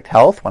perfect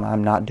health when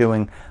I'm not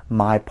doing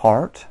my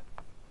part.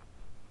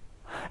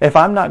 If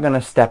I'm not going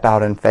to step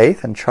out in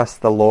faith and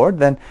trust the Lord,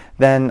 then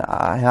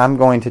I'm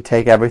going to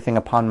take everything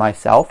upon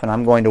myself, and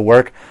I'm going to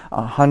work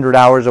 100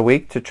 hours a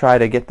week to try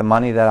to get the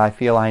money that I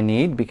feel I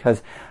need,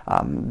 because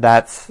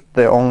that's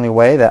the only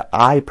way that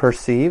I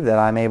perceive that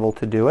I'm able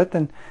to do it.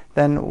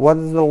 Then what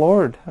is the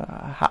Lord?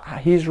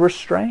 He's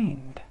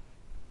restrained.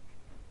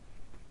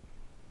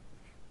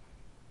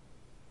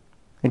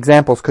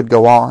 Examples could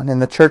go on. In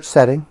the church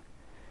setting,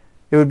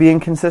 it would be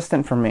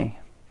inconsistent for me.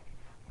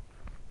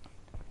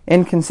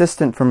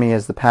 Inconsistent for me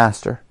as the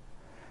pastor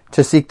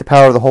to seek the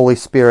power of the Holy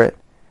Spirit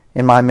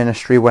in my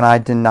ministry when I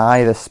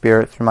deny the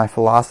Spirit through my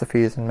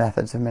philosophies and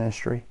methods of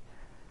ministry.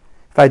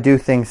 If I do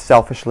things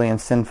selfishly and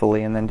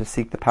sinfully and then to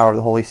seek the power of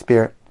the Holy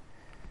Spirit,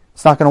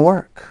 it's not going to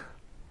work.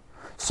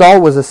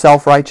 Saul was a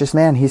self-righteous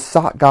man. He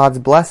sought God's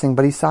blessing,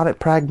 but he sought it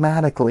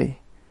pragmatically.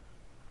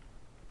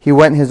 He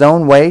went his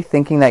own way,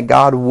 thinking that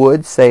God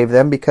would save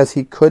them because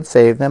he could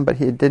save them, but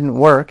it didn't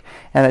work,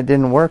 and it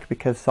didn't work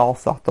because Saul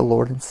sought the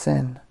Lord in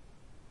sin.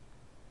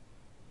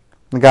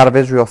 The God of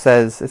Israel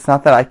says, it's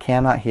not that I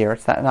cannot hear,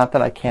 it's not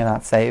that I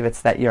cannot save,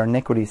 it's that your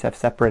iniquities have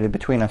separated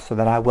between us so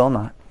that I will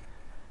not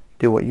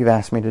do what you've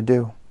asked me to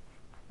do.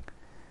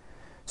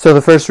 So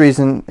the first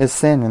reason is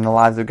sin in the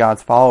lives of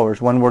God's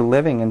followers. When we're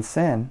living in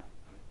sin,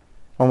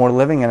 when we're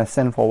living in a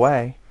sinful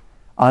way,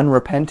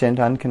 unrepentant,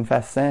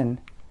 unconfessed sin,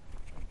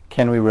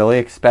 can we really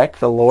expect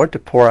the Lord to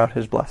pour out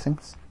His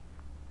blessings?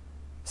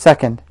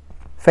 Second,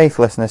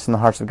 faithlessness in the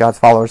hearts of God's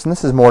followers. And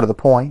this is more to the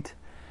point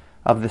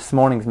of this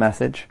morning's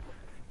message.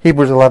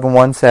 Hebrews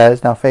 11:1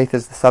 says, now faith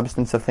is the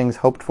substance of things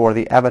hoped for,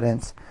 the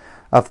evidence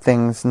of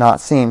things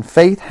not seen.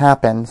 Faith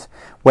happens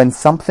when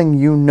something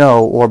you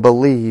know or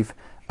believe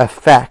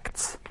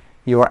affects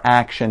your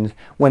actions.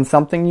 When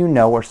something you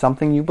know or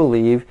something you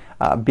believe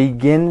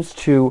begins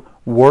to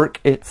work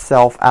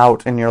itself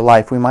out in your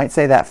life. We might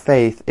say that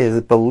faith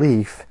is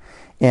belief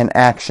in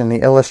action.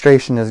 The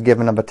illustration is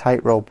given of a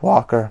tightrope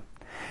walker.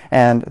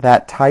 And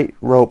that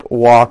tightrope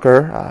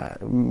walker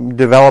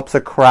develops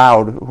a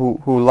crowd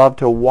who love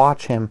to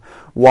watch him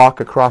walk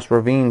across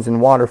ravines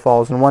and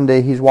waterfalls. And one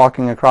day he's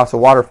walking across a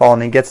waterfall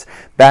and he gets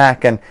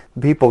back and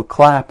people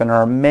clap and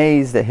are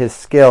amazed at his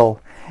skill.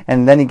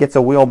 And then he gets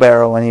a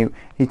wheelbarrow and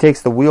he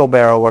takes the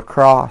wheelbarrow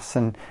across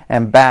and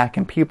back,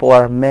 and people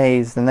are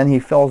amazed. And then he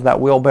fills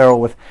that wheelbarrow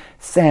with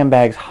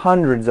sandbags,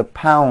 hundreds of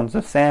pounds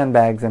of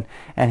sandbags,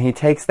 and he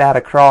takes that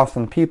across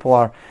and people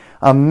are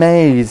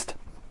amazed.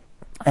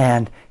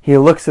 And he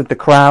looks at the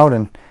crowd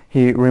and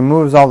he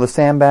removes all the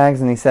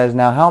sandbags and he says,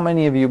 now how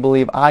many of you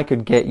believe I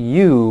could get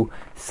you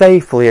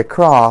safely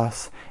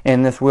across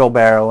in this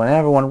wheelbarrow? And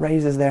everyone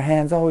raises their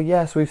hands. Oh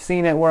yes, we've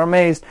seen it, we're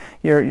amazed,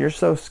 you're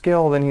so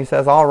skilled. And he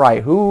says, all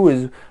right, who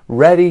is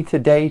ready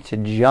today to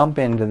jump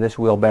into this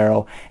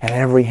wheelbarrow? And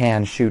every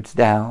hand shoots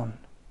down.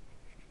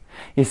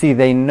 You see,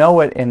 they know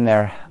it in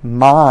their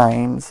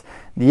minds.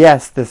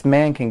 Yes, this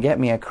man can get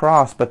me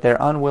across, but they're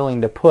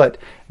unwilling to put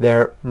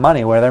their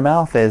money where their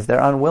mouth is. They're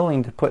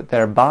unwilling to put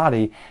their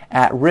body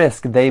at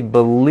risk. They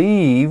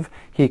believe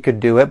he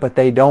could do it, but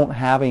they don't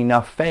have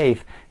enough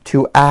faith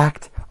to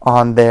act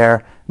on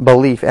their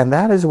belief. And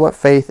that is what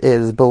faith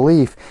is,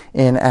 belief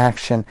in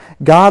action.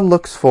 God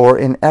looks for,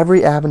 in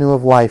every avenue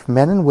of life,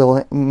 men and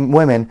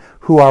women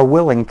who are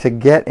willing to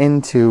get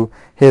into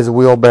His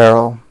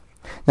wheelbarrow.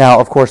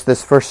 Now, of course,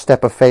 this first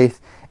step of faith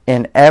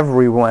in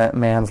every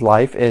man's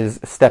life is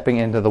stepping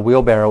into the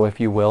wheelbarrow, if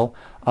you will,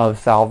 of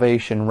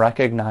salvation,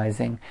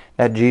 recognizing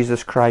that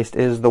Jesus Christ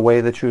is the way,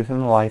 the truth,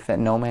 and the life, that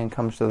no man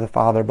comes to the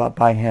Father but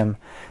by Him,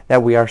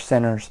 that we are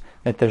sinners,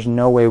 that there's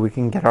no way we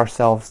can get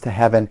ourselves to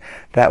heaven,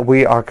 that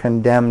we are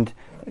condemned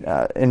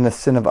in the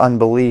sin of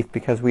unbelief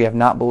because we have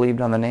not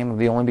believed on the name of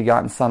the only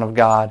begotten Son of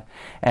God,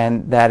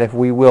 and that if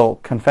we will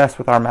confess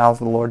with our mouths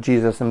the Lord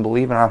Jesus and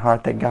believe in our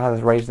heart that God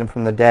has raised Him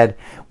from the dead,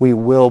 we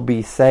will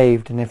be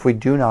saved. And if we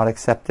do not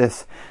accept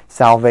this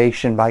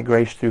salvation by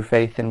grace through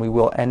faith, then we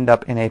will end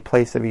up in a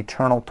place of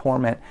eternal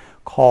torment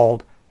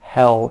called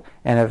hell,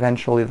 and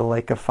eventually the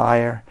lake of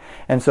fire.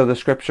 And so the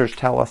Scriptures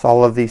tell us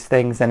all of these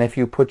things, and if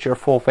you put your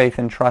full faith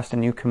and trust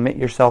and you commit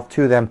yourself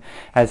to them,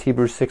 as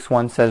Hebrews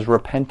 6:1 says,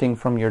 repenting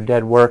from your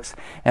dead works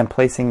and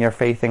placing your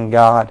faith in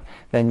God,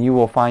 then you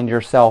will find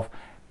yourself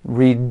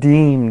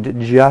redeemed,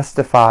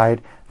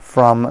 justified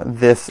from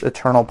this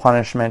eternal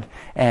punishment,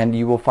 and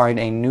you will find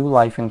a new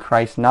life in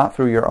Christ, not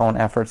through your own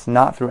efforts,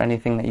 not through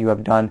anything that you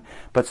have done,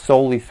 but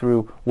solely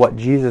through what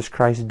Jesus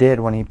Christ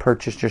did when He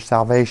purchased your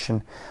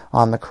salvation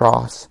on the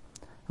cross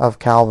of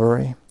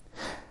Calvary.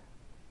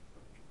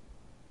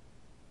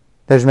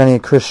 There's many a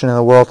Christian in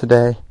the world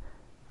today,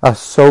 a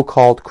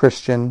so-called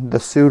Christian, the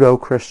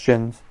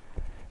pseudo-Christians,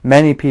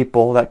 many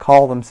people that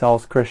call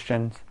themselves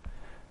Christians,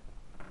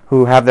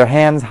 who have their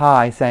hands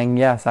high saying,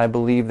 yes, I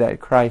believe that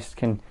Christ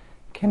can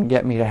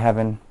get me to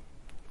heaven.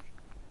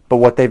 But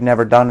what they've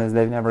never done is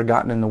they've never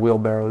gotten in the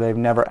wheelbarrow. They've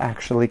never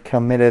actually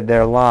committed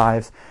their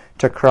lives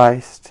to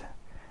Christ.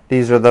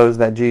 These are those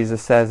that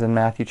Jesus says in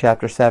Matthew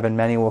chapter 7,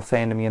 many will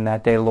say unto me in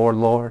that day, Lord,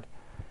 Lord,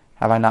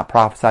 have I not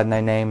prophesied in Thy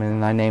name, and in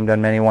Thy name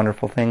done many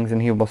wonderful things?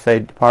 And He will say,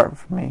 depart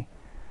from me.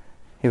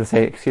 He will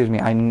say, excuse me,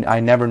 I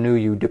never knew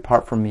you.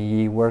 Depart from me,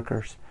 ye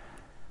workers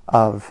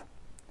of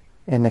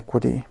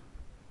iniquity.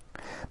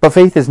 But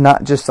faith is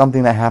not just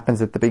something that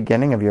happens at the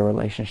beginning of your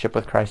relationship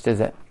with Christ, is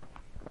it?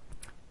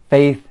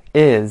 Faith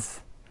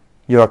is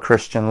your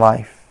Christian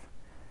life.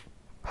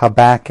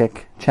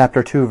 Habakkuk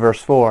chapter 2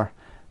 verse 4.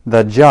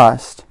 The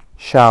just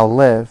shall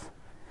live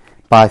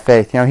by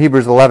faith.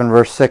 Hebrews 11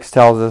 verse 6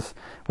 tells us,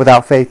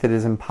 without faith it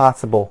is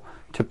impossible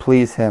to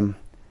please Him.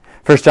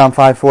 1 John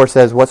 5:4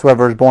 says,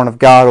 whatsoever is born of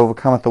God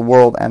overcometh the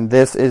world, and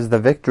this is the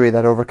victory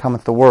that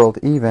overcometh the world,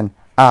 even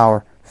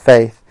our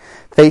faith.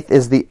 Faith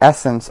is the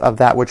essence of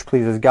that which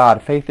pleases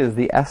God. Faith is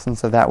the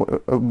essence of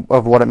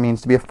what it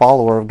means to be a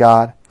follower of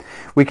God.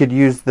 We could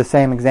use the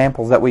same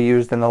examples that we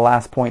used in the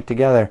last point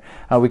together.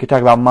 We could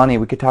talk about money.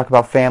 We could talk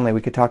about family.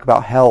 We could talk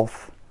about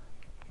health.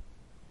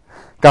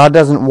 God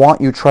doesn't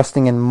want you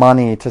trusting in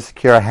money to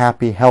secure a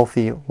happy,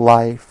 healthy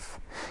life.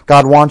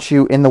 God wants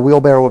you in the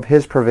wheelbarrow of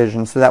His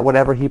provision so that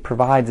whatever He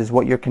provides is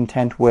what you're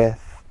content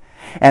with.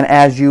 And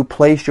as you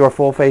place your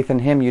full faith in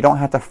Him, you don't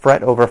have to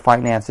fret over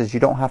finances. You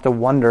don't have to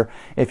wonder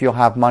if you'll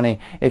have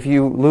money. If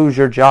you lose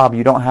your job,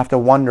 you don't have to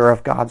wonder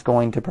if God's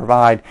going to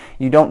provide.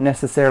 You don't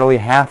necessarily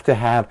have to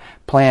have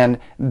plan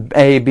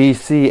A, B,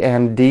 C,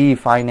 and D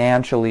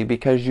financially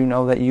because you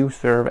know that you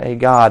serve a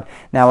God.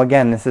 Now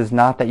again, this is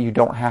not that you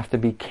don't have to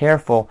be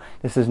careful.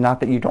 This is not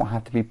that you don't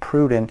have to be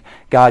prudent.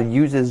 God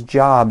uses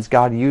jobs.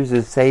 God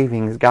uses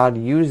savings. God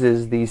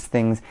uses these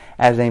things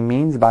as a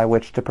means by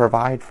which to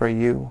provide for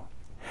you.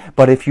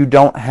 But if you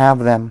don't have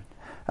them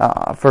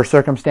for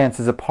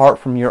circumstances apart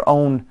from your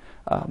own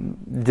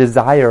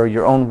desire,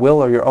 your own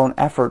will, or your own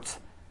efforts,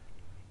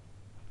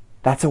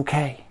 that's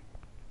okay.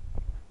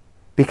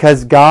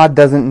 Because God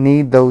doesn't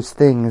need those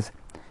things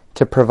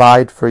to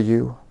provide for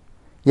you.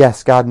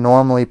 Yes, God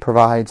normally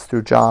provides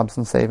through jobs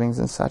and savings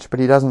and such, but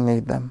He doesn't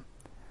need them.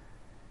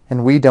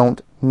 And we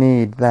don't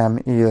need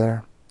them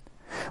either.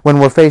 When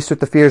we're faced with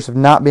the fears of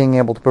not being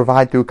able to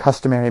provide through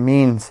customary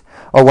means,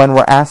 or when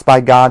we're asked by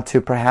God to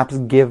perhaps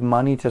give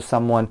money to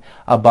someone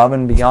above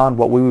and beyond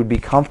what we would be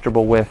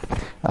comfortable with,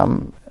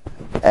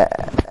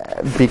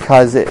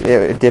 because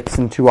it dips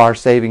into our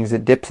savings,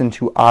 it dips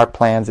into our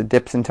plans, it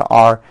dips into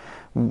our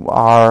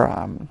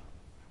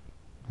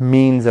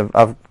means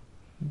of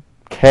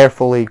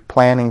carefully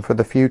planning for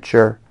the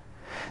future.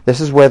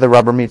 This is where the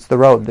rubber meets the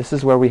road. This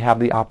is where we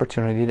have the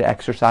opportunity to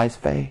exercise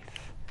faith.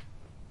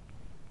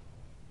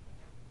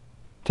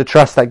 To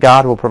trust that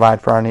God will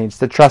provide for our needs.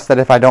 To trust that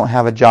if I don't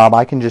have a job,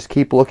 I can just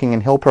keep looking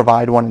and He'll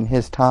provide one in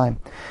His time.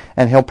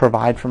 And He'll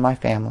provide for my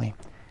family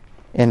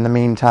in the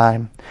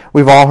meantime.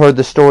 We've all heard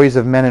the stories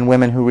of men and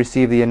women who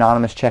receive the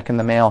anonymous check in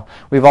the mail.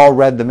 We've all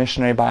read the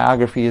missionary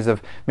biographies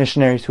of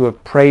missionaries who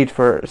have prayed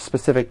for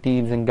specific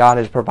needs and God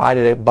has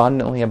provided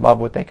abundantly above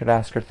what they could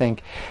ask or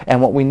think.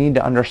 And what we need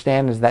to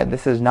understand is that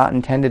this is not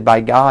intended by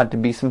God to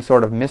be some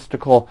sort of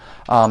mystical,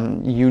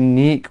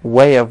 unique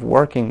way of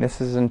working.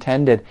 This is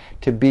intended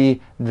to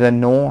be the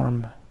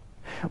norm.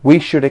 We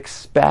should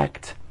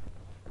expect,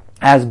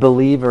 as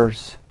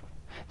believers,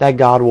 that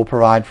God will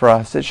provide for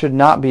us. It should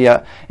not be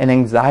an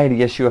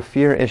anxiety issue, a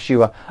fear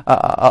issue,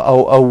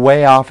 a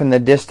way off in the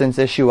distance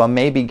issue, a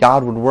maybe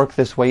God would work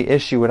this way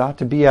issue. It ought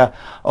to be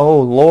oh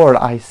Lord,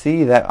 I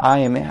see that I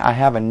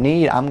have a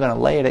need. I'm going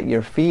to lay it at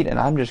your feet and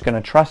I'm just going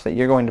to trust that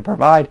you're going to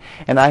provide.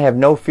 And I have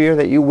no fear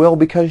that you will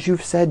because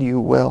you've said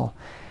you will.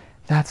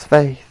 That's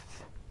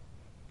faith.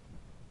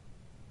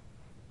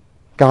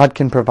 God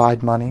can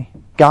provide money.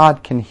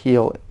 God can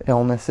heal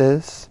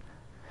illnesses.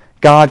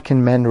 God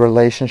can mend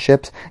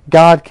relationships.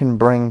 God can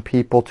bring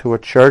people to a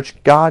church.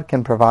 God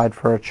can provide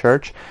for a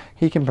church.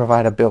 He can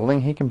provide a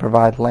building. He can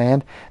provide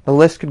land. The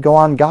list could go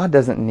on. God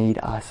doesn't need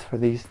us for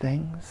these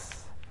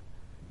things.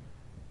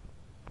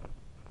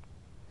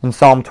 In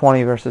Psalm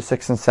 20, verses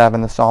 6 and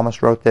 7, the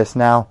psalmist wrote this,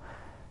 Now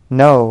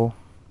know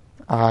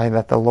I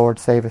that the Lord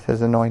saveth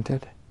His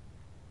anointed.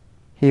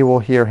 He will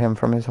hear Him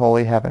from His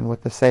holy heaven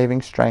with the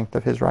saving strength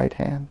of His right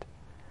hand.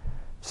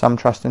 Some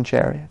trust in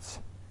chariots,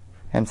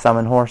 and some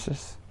in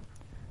horses.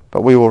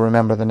 But we will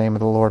remember the name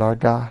of the Lord our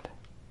God.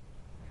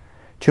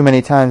 Too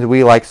many times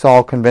we, like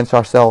Saul, convince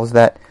ourselves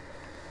that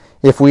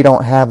if we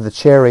don't have the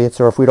chariots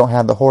or if we don't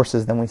have the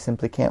horses, then we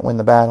simply can't win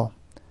the battle.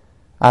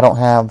 I don't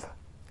have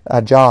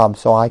a job,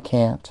 so I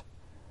can't.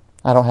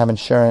 I don't have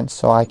insurance,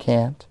 so I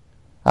can't.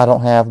 I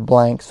don't have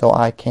blank, so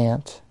I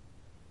can't.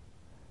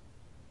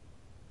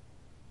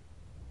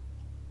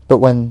 But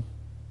when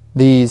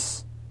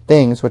these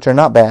things, which are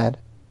not bad,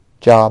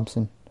 jobs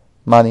and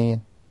money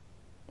and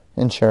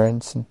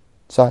insurance and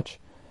such,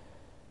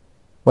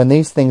 when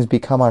these things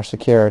become our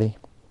security,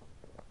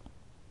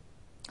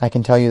 I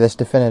can tell you this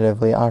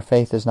definitively, our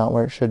faith is not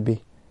where it should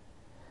be.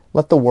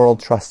 Let the world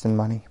trust in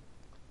money.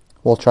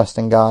 We'll trust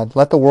in God.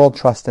 Let the world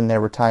trust in their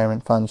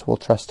retirement funds. We'll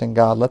trust in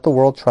God. Let the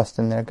world trust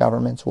in their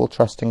governments. We'll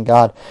trust in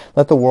God.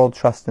 Let the world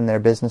trust in their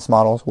business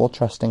models. We'll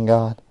trust in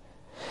God.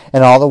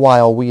 And all the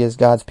while, we as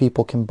God's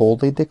people can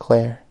boldly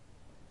declare,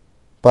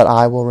 But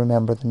I will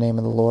remember the name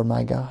of the Lord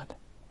my God.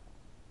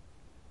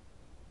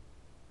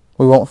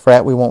 We won't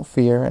fret, we won't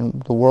fear,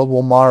 and the world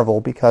will marvel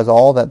because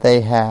all that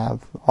they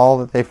have, all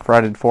that they've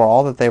fretted for,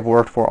 all that they've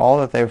worked for, all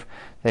that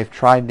they've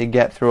tried to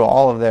get through,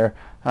 all of their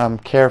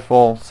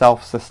careful,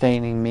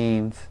 self-sustaining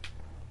means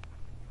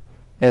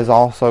is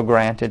also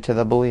granted to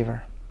the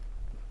believer.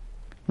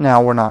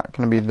 Now, we're not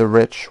going to be the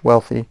rich,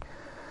 wealthy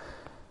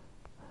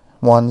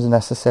ones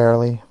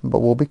necessarily, but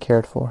we'll be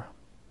cared for.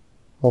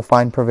 We'll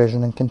find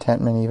provision and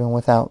contentment even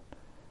without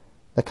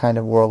the kind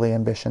of worldly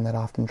ambition that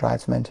often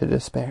drives men to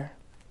despair.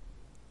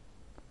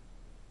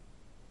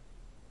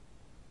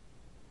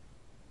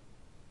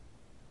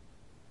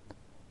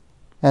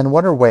 And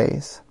what are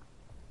ways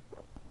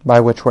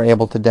by which we're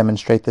able to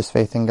demonstrate this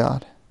faith in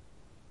God?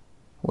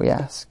 We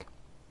ask.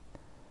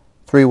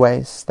 3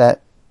 ways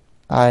that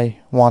I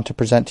want to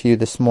present to you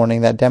this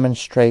morning that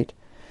demonstrate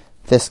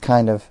this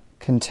kind of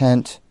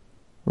content,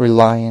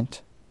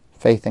 reliant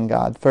faith in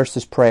God. First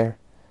is prayer.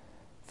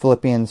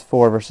 Philippians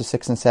 4 verses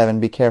 6 and 7,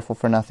 be careful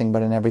for nothing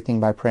but in everything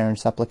by prayer and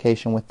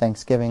supplication with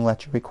thanksgiving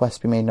let your requests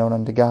be made known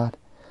unto God.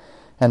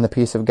 And the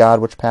peace of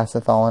God which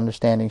passeth all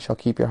understanding shall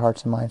keep your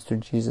hearts and minds through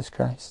Jesus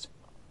Christ.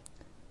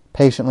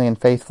 Patiently and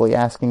faithfully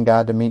asking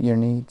God to meet your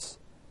needs,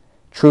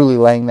 truly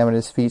laying them at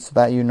His feet so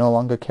that you no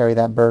longer carry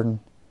that burden.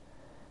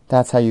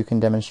 That's how you can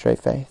demonstrate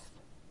faith.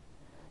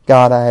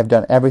 God, I have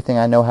done everything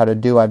I know how to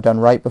do. I've done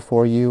right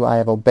before you. I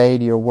have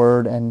obeyed your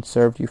word and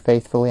served you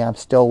faithfully. I'm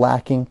still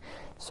lacking,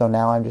 so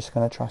now I'm just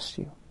going to trust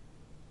you.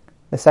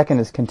 The second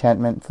is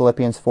contentment.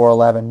 Philippians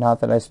 4:11,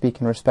 not that I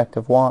speak in respect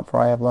of want, for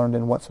I have learned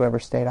in whatsoever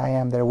state I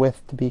am therewith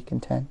to be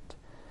content.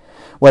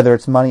 Whether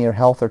it's money or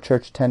health or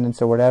church attendance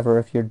or whatever,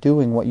 if you're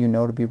doing what you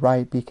know to be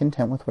right, be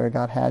content with where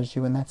God has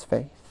you, and that's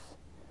faith.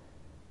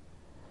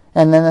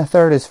 And then the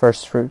third is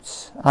first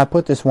fruits. I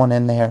put this one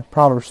in there.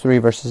 Proverbs 3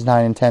 verses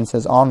 9 and 10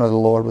 says, honor the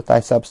Lord with thy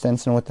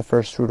substance and with the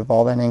first fruit of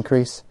all thine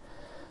increase.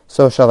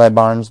 So shall thy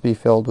barns be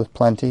filled with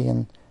plenty,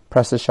 and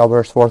presses shall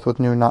burst forth with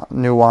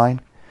new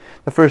wine.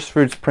 The first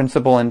fruits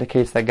principle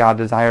indicates that God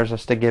desires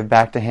us to give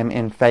back to Him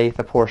in faith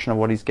a portion of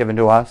what He's given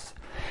to us.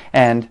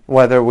 And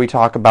whether we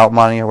talk about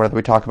money or whether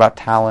we talk about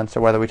talents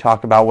or whether we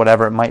talk about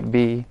whatever it might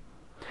be,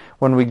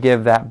 when we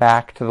give that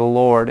back to the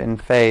Lord in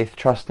faith,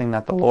 trusting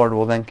that the Lord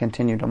will then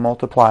continue to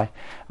multiply,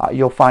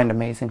 you'll find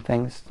amazing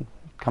things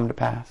come to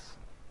pass.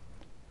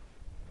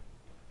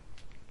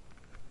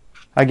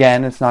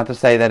 Again, it's not to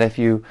say that if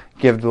you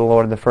give to the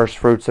Lord the first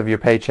fruits of your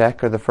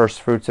paycheck or the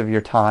first fruits of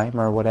your time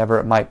or whatever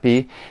it might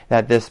be,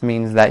 that this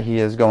means that He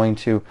is going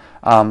to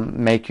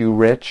make you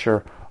rich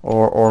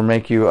or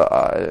make you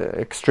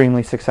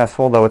extremely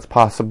successful, though it's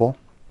possible.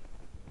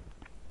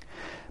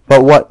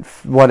 But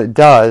what it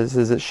does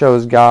is it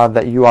shows God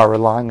that you are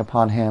relying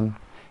upon Him.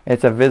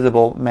 It's a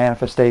visible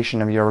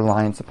manifestation of your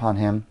reliance upon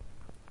Him.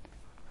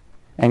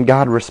 And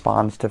God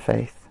responds to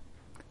faith.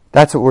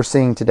 That's what we're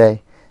seeing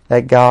today,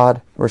 that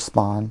God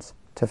responds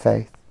to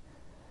faith.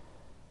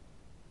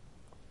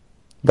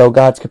 Though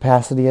God's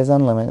capacity is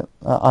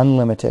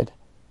unlimited,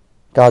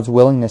 God's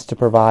willingness to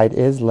provide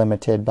is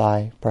limited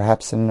by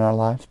perhaps sin in our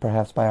lives,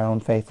 perhaps by our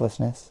own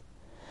faithlessness.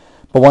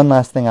 But one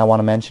last thing I want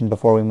to mention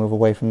before we move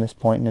away from this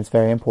point, and it's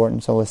very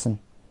important, so listen.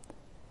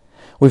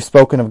 We've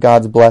spoken of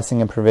God's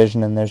blessing and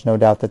provision, and there's no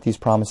doubt that these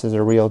promises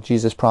are real.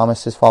 Jesus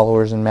promised His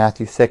followers in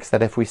Matthew 6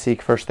 that if we seek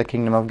first the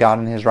kingdom of God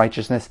and His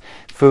righteousness,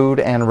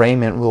 food and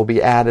raiment will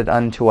be added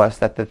unto us,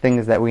 that the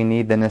things that we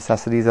need, the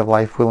necessities of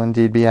life, will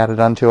indeed be added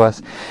unto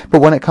us.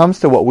 But when it comes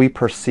to what we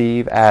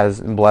perceive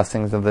as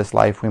blessings of this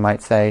life, we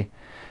might say,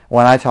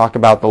 when I talk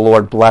about the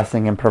Lord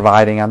blessing and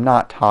providing, I'm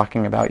not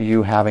talking about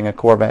you having a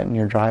Corvette in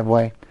your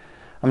driveway.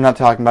 I'm not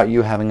talking about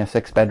you having a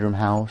 6-bedroom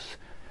house.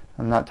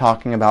 I'm not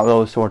talking about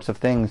those sorts of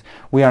things.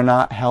 We are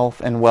not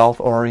health and wealth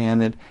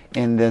oriented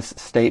in this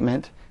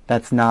statement.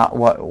 That's not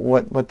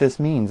what this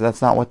means.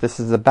 That's not what this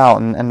is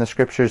about. And the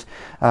scriptures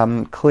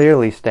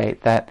clearly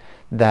state that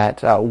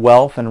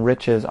wealth and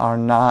riches are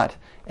not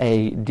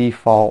a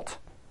default,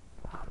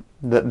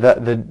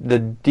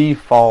 the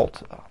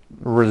default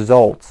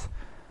results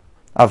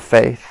of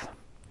faith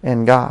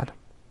in God.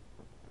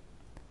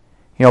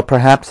 You know,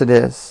 perhaps it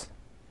is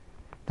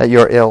that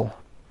you're ill.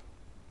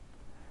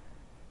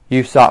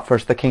 You sought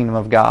first the kingdom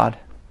of God.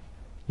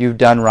 You've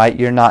done right.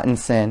 You're not in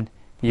sin.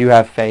 You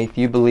have faith.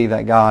 You believe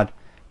that God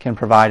can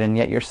provide, and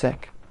yet you're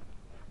sick.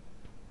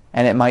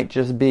 And it might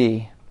just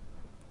be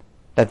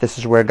that this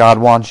is where God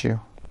wants you.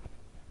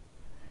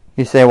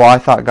 You say, well, I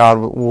thought God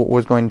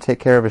was going to take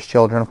care of His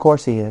children. Of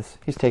course He is.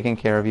 He's taking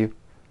care of you.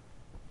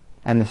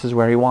 And this is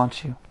where He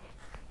wants you.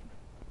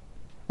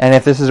 And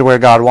if this is where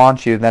God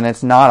wants you, then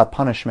it's not a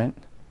punishment.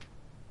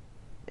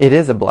 It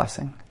is a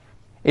blessing.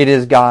 It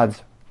is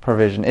God's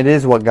provision. It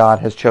is what God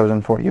has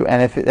chosen for you.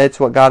 And if it's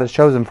what God has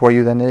chosen for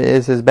you, then it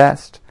is His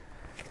best.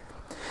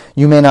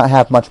 You may not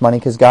have much money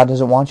because God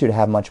doesn't want you to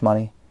have much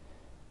money.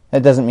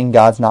 It doesn't mean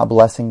God's not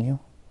blessing you.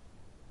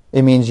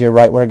 It means you're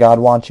right where God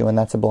wants you, and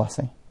that's a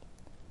blessing.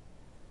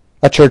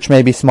 A church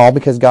may be small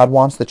because God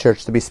wants the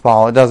church to be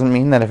small. It doesn't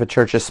mean that if a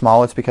church is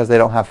small, it's because they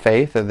don't have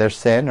faith, or there's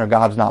sin, or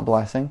God's not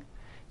blessing.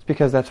 It's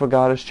because that's what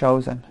God has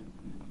chosen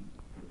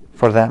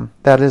for them.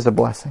 That is a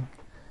blessing.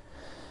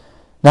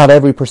 Not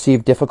every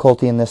perceived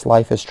difficulty in this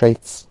life is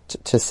traced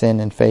to sin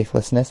and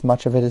faithlessness.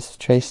 Much of it is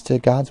traced to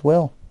God's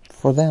will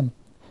for them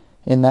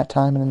in that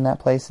time and in that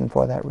place and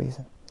for that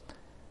reason.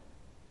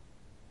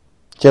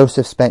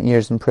 Joseph spent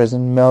years in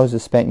prison.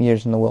 Moses spent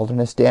years in the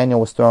wilderness. Daniel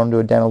was thrown into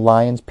a den of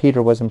lions.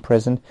 Peter was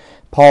imprisoned.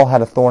 Paul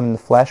had a thorn in the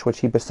flesh, which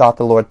he besought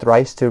the Lord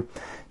thrice to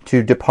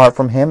depart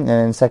from him. And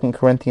in 2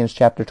 Corinthians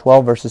chapter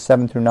 12, verses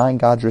 7 through 9,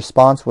 God's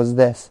response was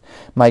this: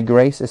 "My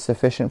grace is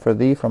sufficient for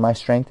thee, for my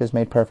strength is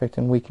made perfect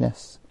in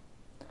weakness."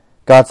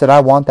 God said, I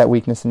want that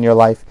weakness in your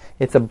life.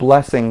 It's a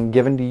blessing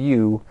given to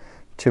you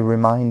to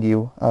remind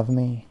you of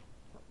me.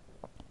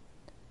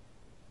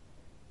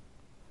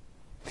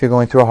 If you're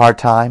going through a hard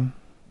time,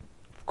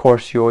 of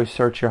course, you always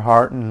search your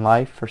heart and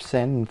life for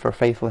sin and for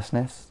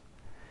faithlessness.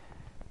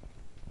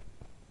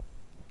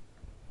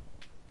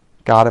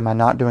 God, am I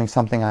not doing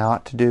something I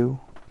ought to do?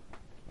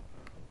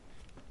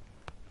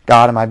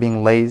 God, am I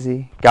being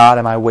lazy? God,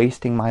 am I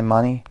wasting my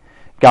money?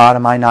 God,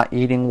 am I not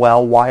eating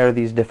well? Why are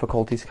these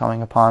difficulties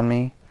coming upon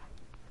me?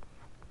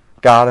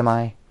 God, am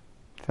I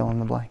fill in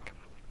the blank?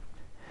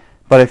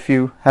 But if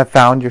you have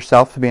found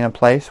yourself to be in a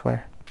place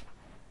where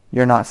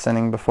you're not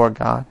sinning before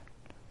God,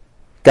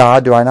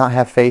 God, do I not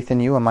have faith in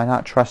you? Am I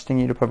not trusting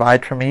you to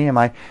provide for me? Am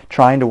I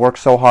trying to work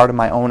so hard in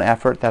my own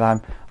effort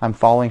that I'm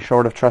falling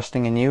short of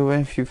trusting in you?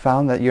 If you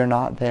found that you're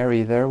not there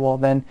either, well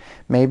then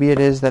maybe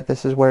it is that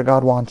this is where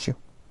God wants you.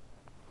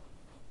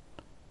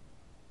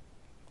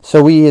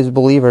 So we as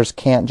believers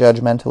can't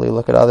judgmentally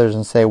look at others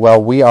and say,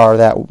 well, we are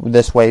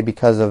this way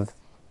because of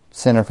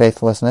sin or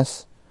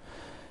faithlessness,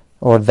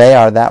 or they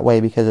are that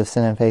way because of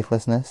sin and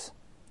faithlessness.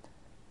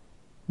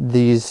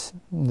 This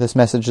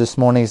message this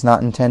morning is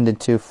not intended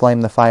to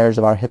flame the fires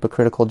of our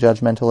hypocritical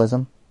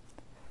judgmentalism,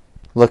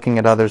 looking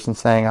at others and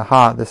saying,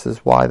 aha, this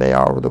is why they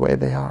are the way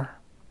they are.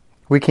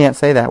 We can't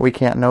say that. We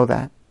can't know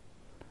that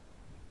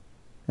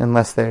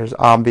unless there's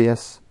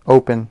obvious,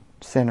 open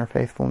sin or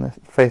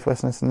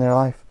faithlessness in their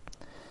life.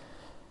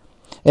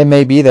 It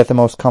may be that the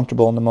most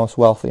comfortable and the most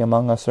wealthy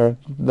among us are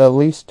the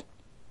least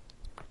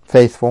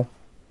faithful,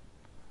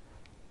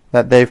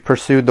 that they've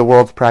pursued the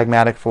world's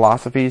pragmatic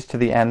philosophies to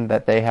the end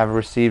that they have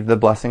received the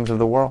blessings of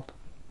the world,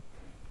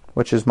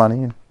 which is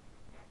money and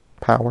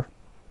power.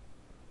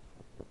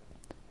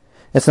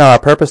 It's not our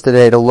purpose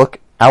today to look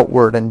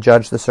outward and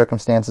judge the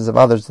circumstances of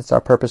others. It's our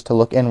purpose to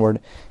look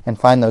inward and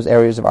find those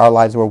areas of our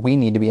lives where we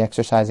need to be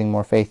exercising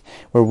more faith,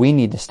 where we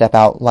need to step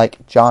out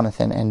like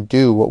Jonathan and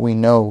do what we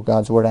know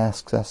God's Word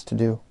asks us to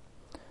do.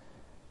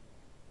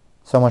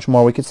 So much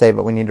more we could say,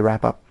 but we need to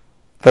wrap up.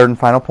 Third and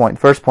final point.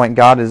 First point,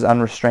 God is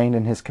unrestrained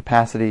in His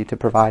capacity to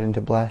provide and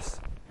to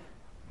bless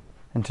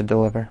and to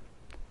deliver.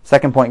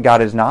 Second point,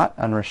 God is not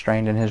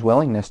unrestrained in His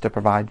willingness to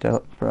provide,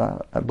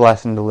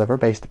 bless, and deliver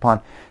based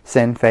upon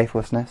sin,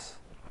 faithlessness.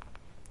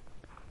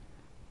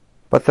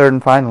 But third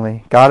and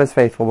finally, God is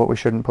faithful, but we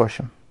shouldn't push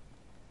Him.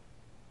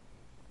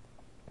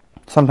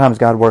 Sometimes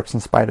God works in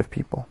spite of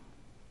people.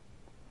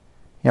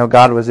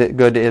 God was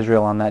good to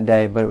Israel on that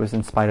day, but it was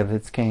in spite of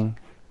its king.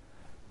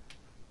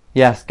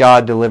 Yes,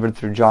 God delivered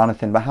through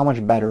Jonathan, but how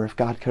much better if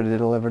God could have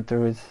delivered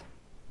through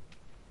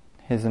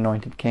his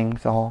anointed king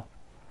Saul?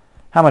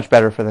 How much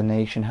better for the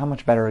nation? How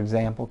much better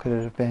example could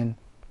it have been?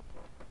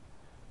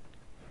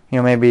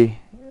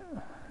 Maybe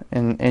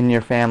in your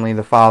family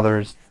the father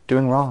is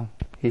doing wrong.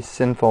 He's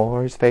sinful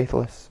or he's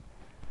faithless.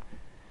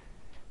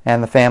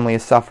 And the family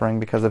is suffering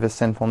because of his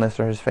sinfulness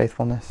or his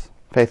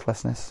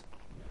faithlessness.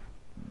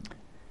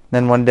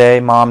 Then one day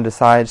mom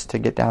decides to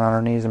get down on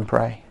her knees and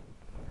pray.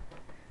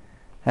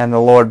 And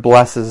the Lord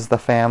blesses the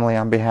family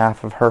on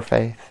behalf of her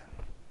faith.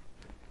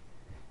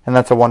 And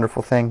that's a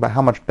wonderful thing, but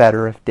how much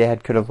better if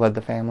Dad could have led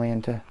the family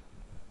into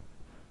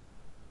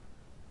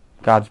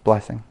God's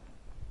blessing.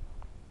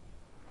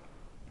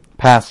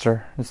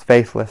 Pastor is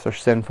faithless or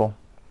sinful,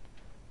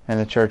 and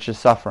the church is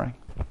suffering.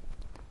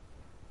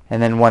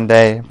 And then one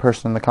day, a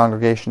person in the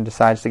congregation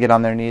decides to get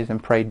on their knees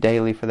and pray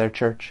daily for their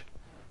church.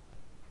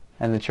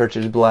 And the church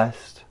is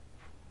blessed.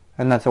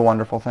 And that's a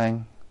wonderful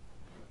thing.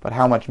 But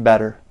how much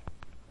better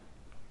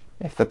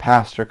if the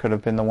pastor could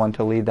have been the one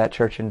to lead that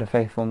church into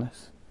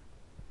faithfulness,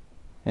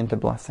 into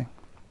blessing.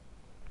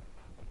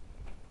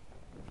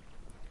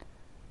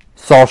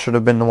 Saul should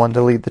have been the one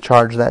to lead the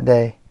charge that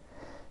day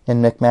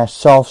in Michmash.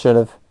 Saul should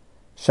have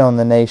shown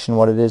the nation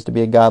what it is to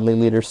be a godly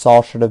leader.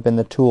 Saul should have been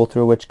the tool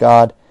through which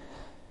God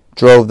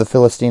drove the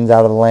Philistines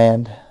out of the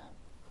land.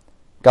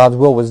 God's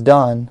will was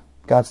done.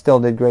 God still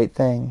did great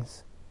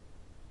things.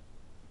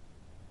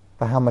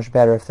 But how much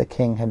better if the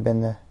king had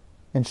been the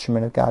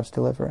instrument of God's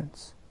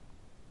deliverance.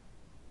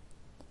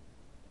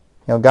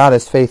 God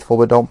is faithful,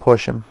 but don't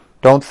push Him.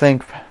 Don't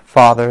think,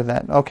 Father,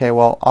 that, okay,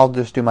 well, I'll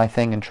just do my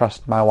thing and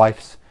trust my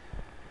wife's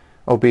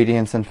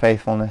obedience and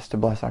faithfulness to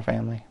bless our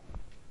family.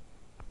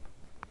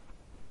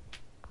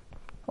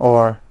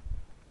 Or,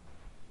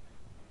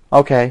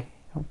 okay,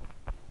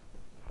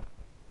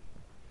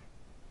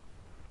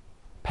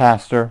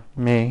 Pastor,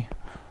 me,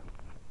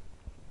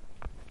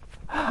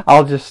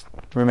 I'll just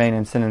remain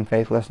in sin and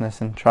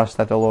faithlessness and trust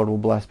that the Lord will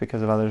bless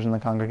because of others in the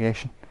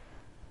congregation.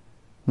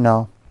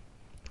 No.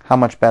 How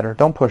much better.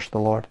 Don't push the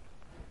Lord.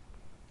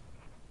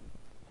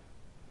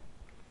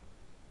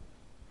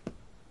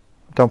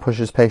 Don't push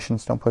His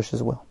patience. Don't push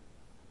His will.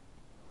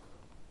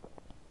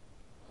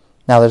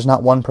 Now, there's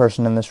not one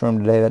person in this room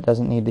today that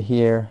doesn't need to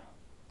hear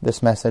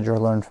this message or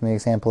learn from the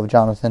example of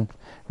Jonathan.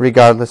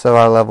 Regardless of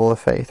our level of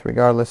faith,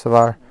 regardless of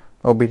our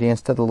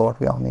obedience to the Lord,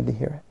 we all need to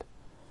hear it.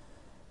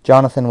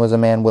 Jonathan was a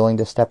man willing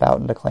to step out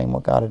and to claim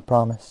what God had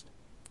promised.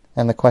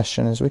 And the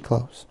question as we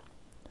close,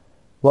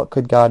 what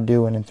could God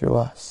do in and through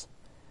us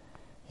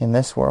in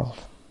this world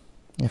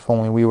if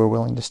only we were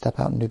willing to step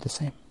out and do the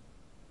same?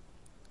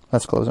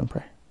 Let's close in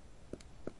prayer.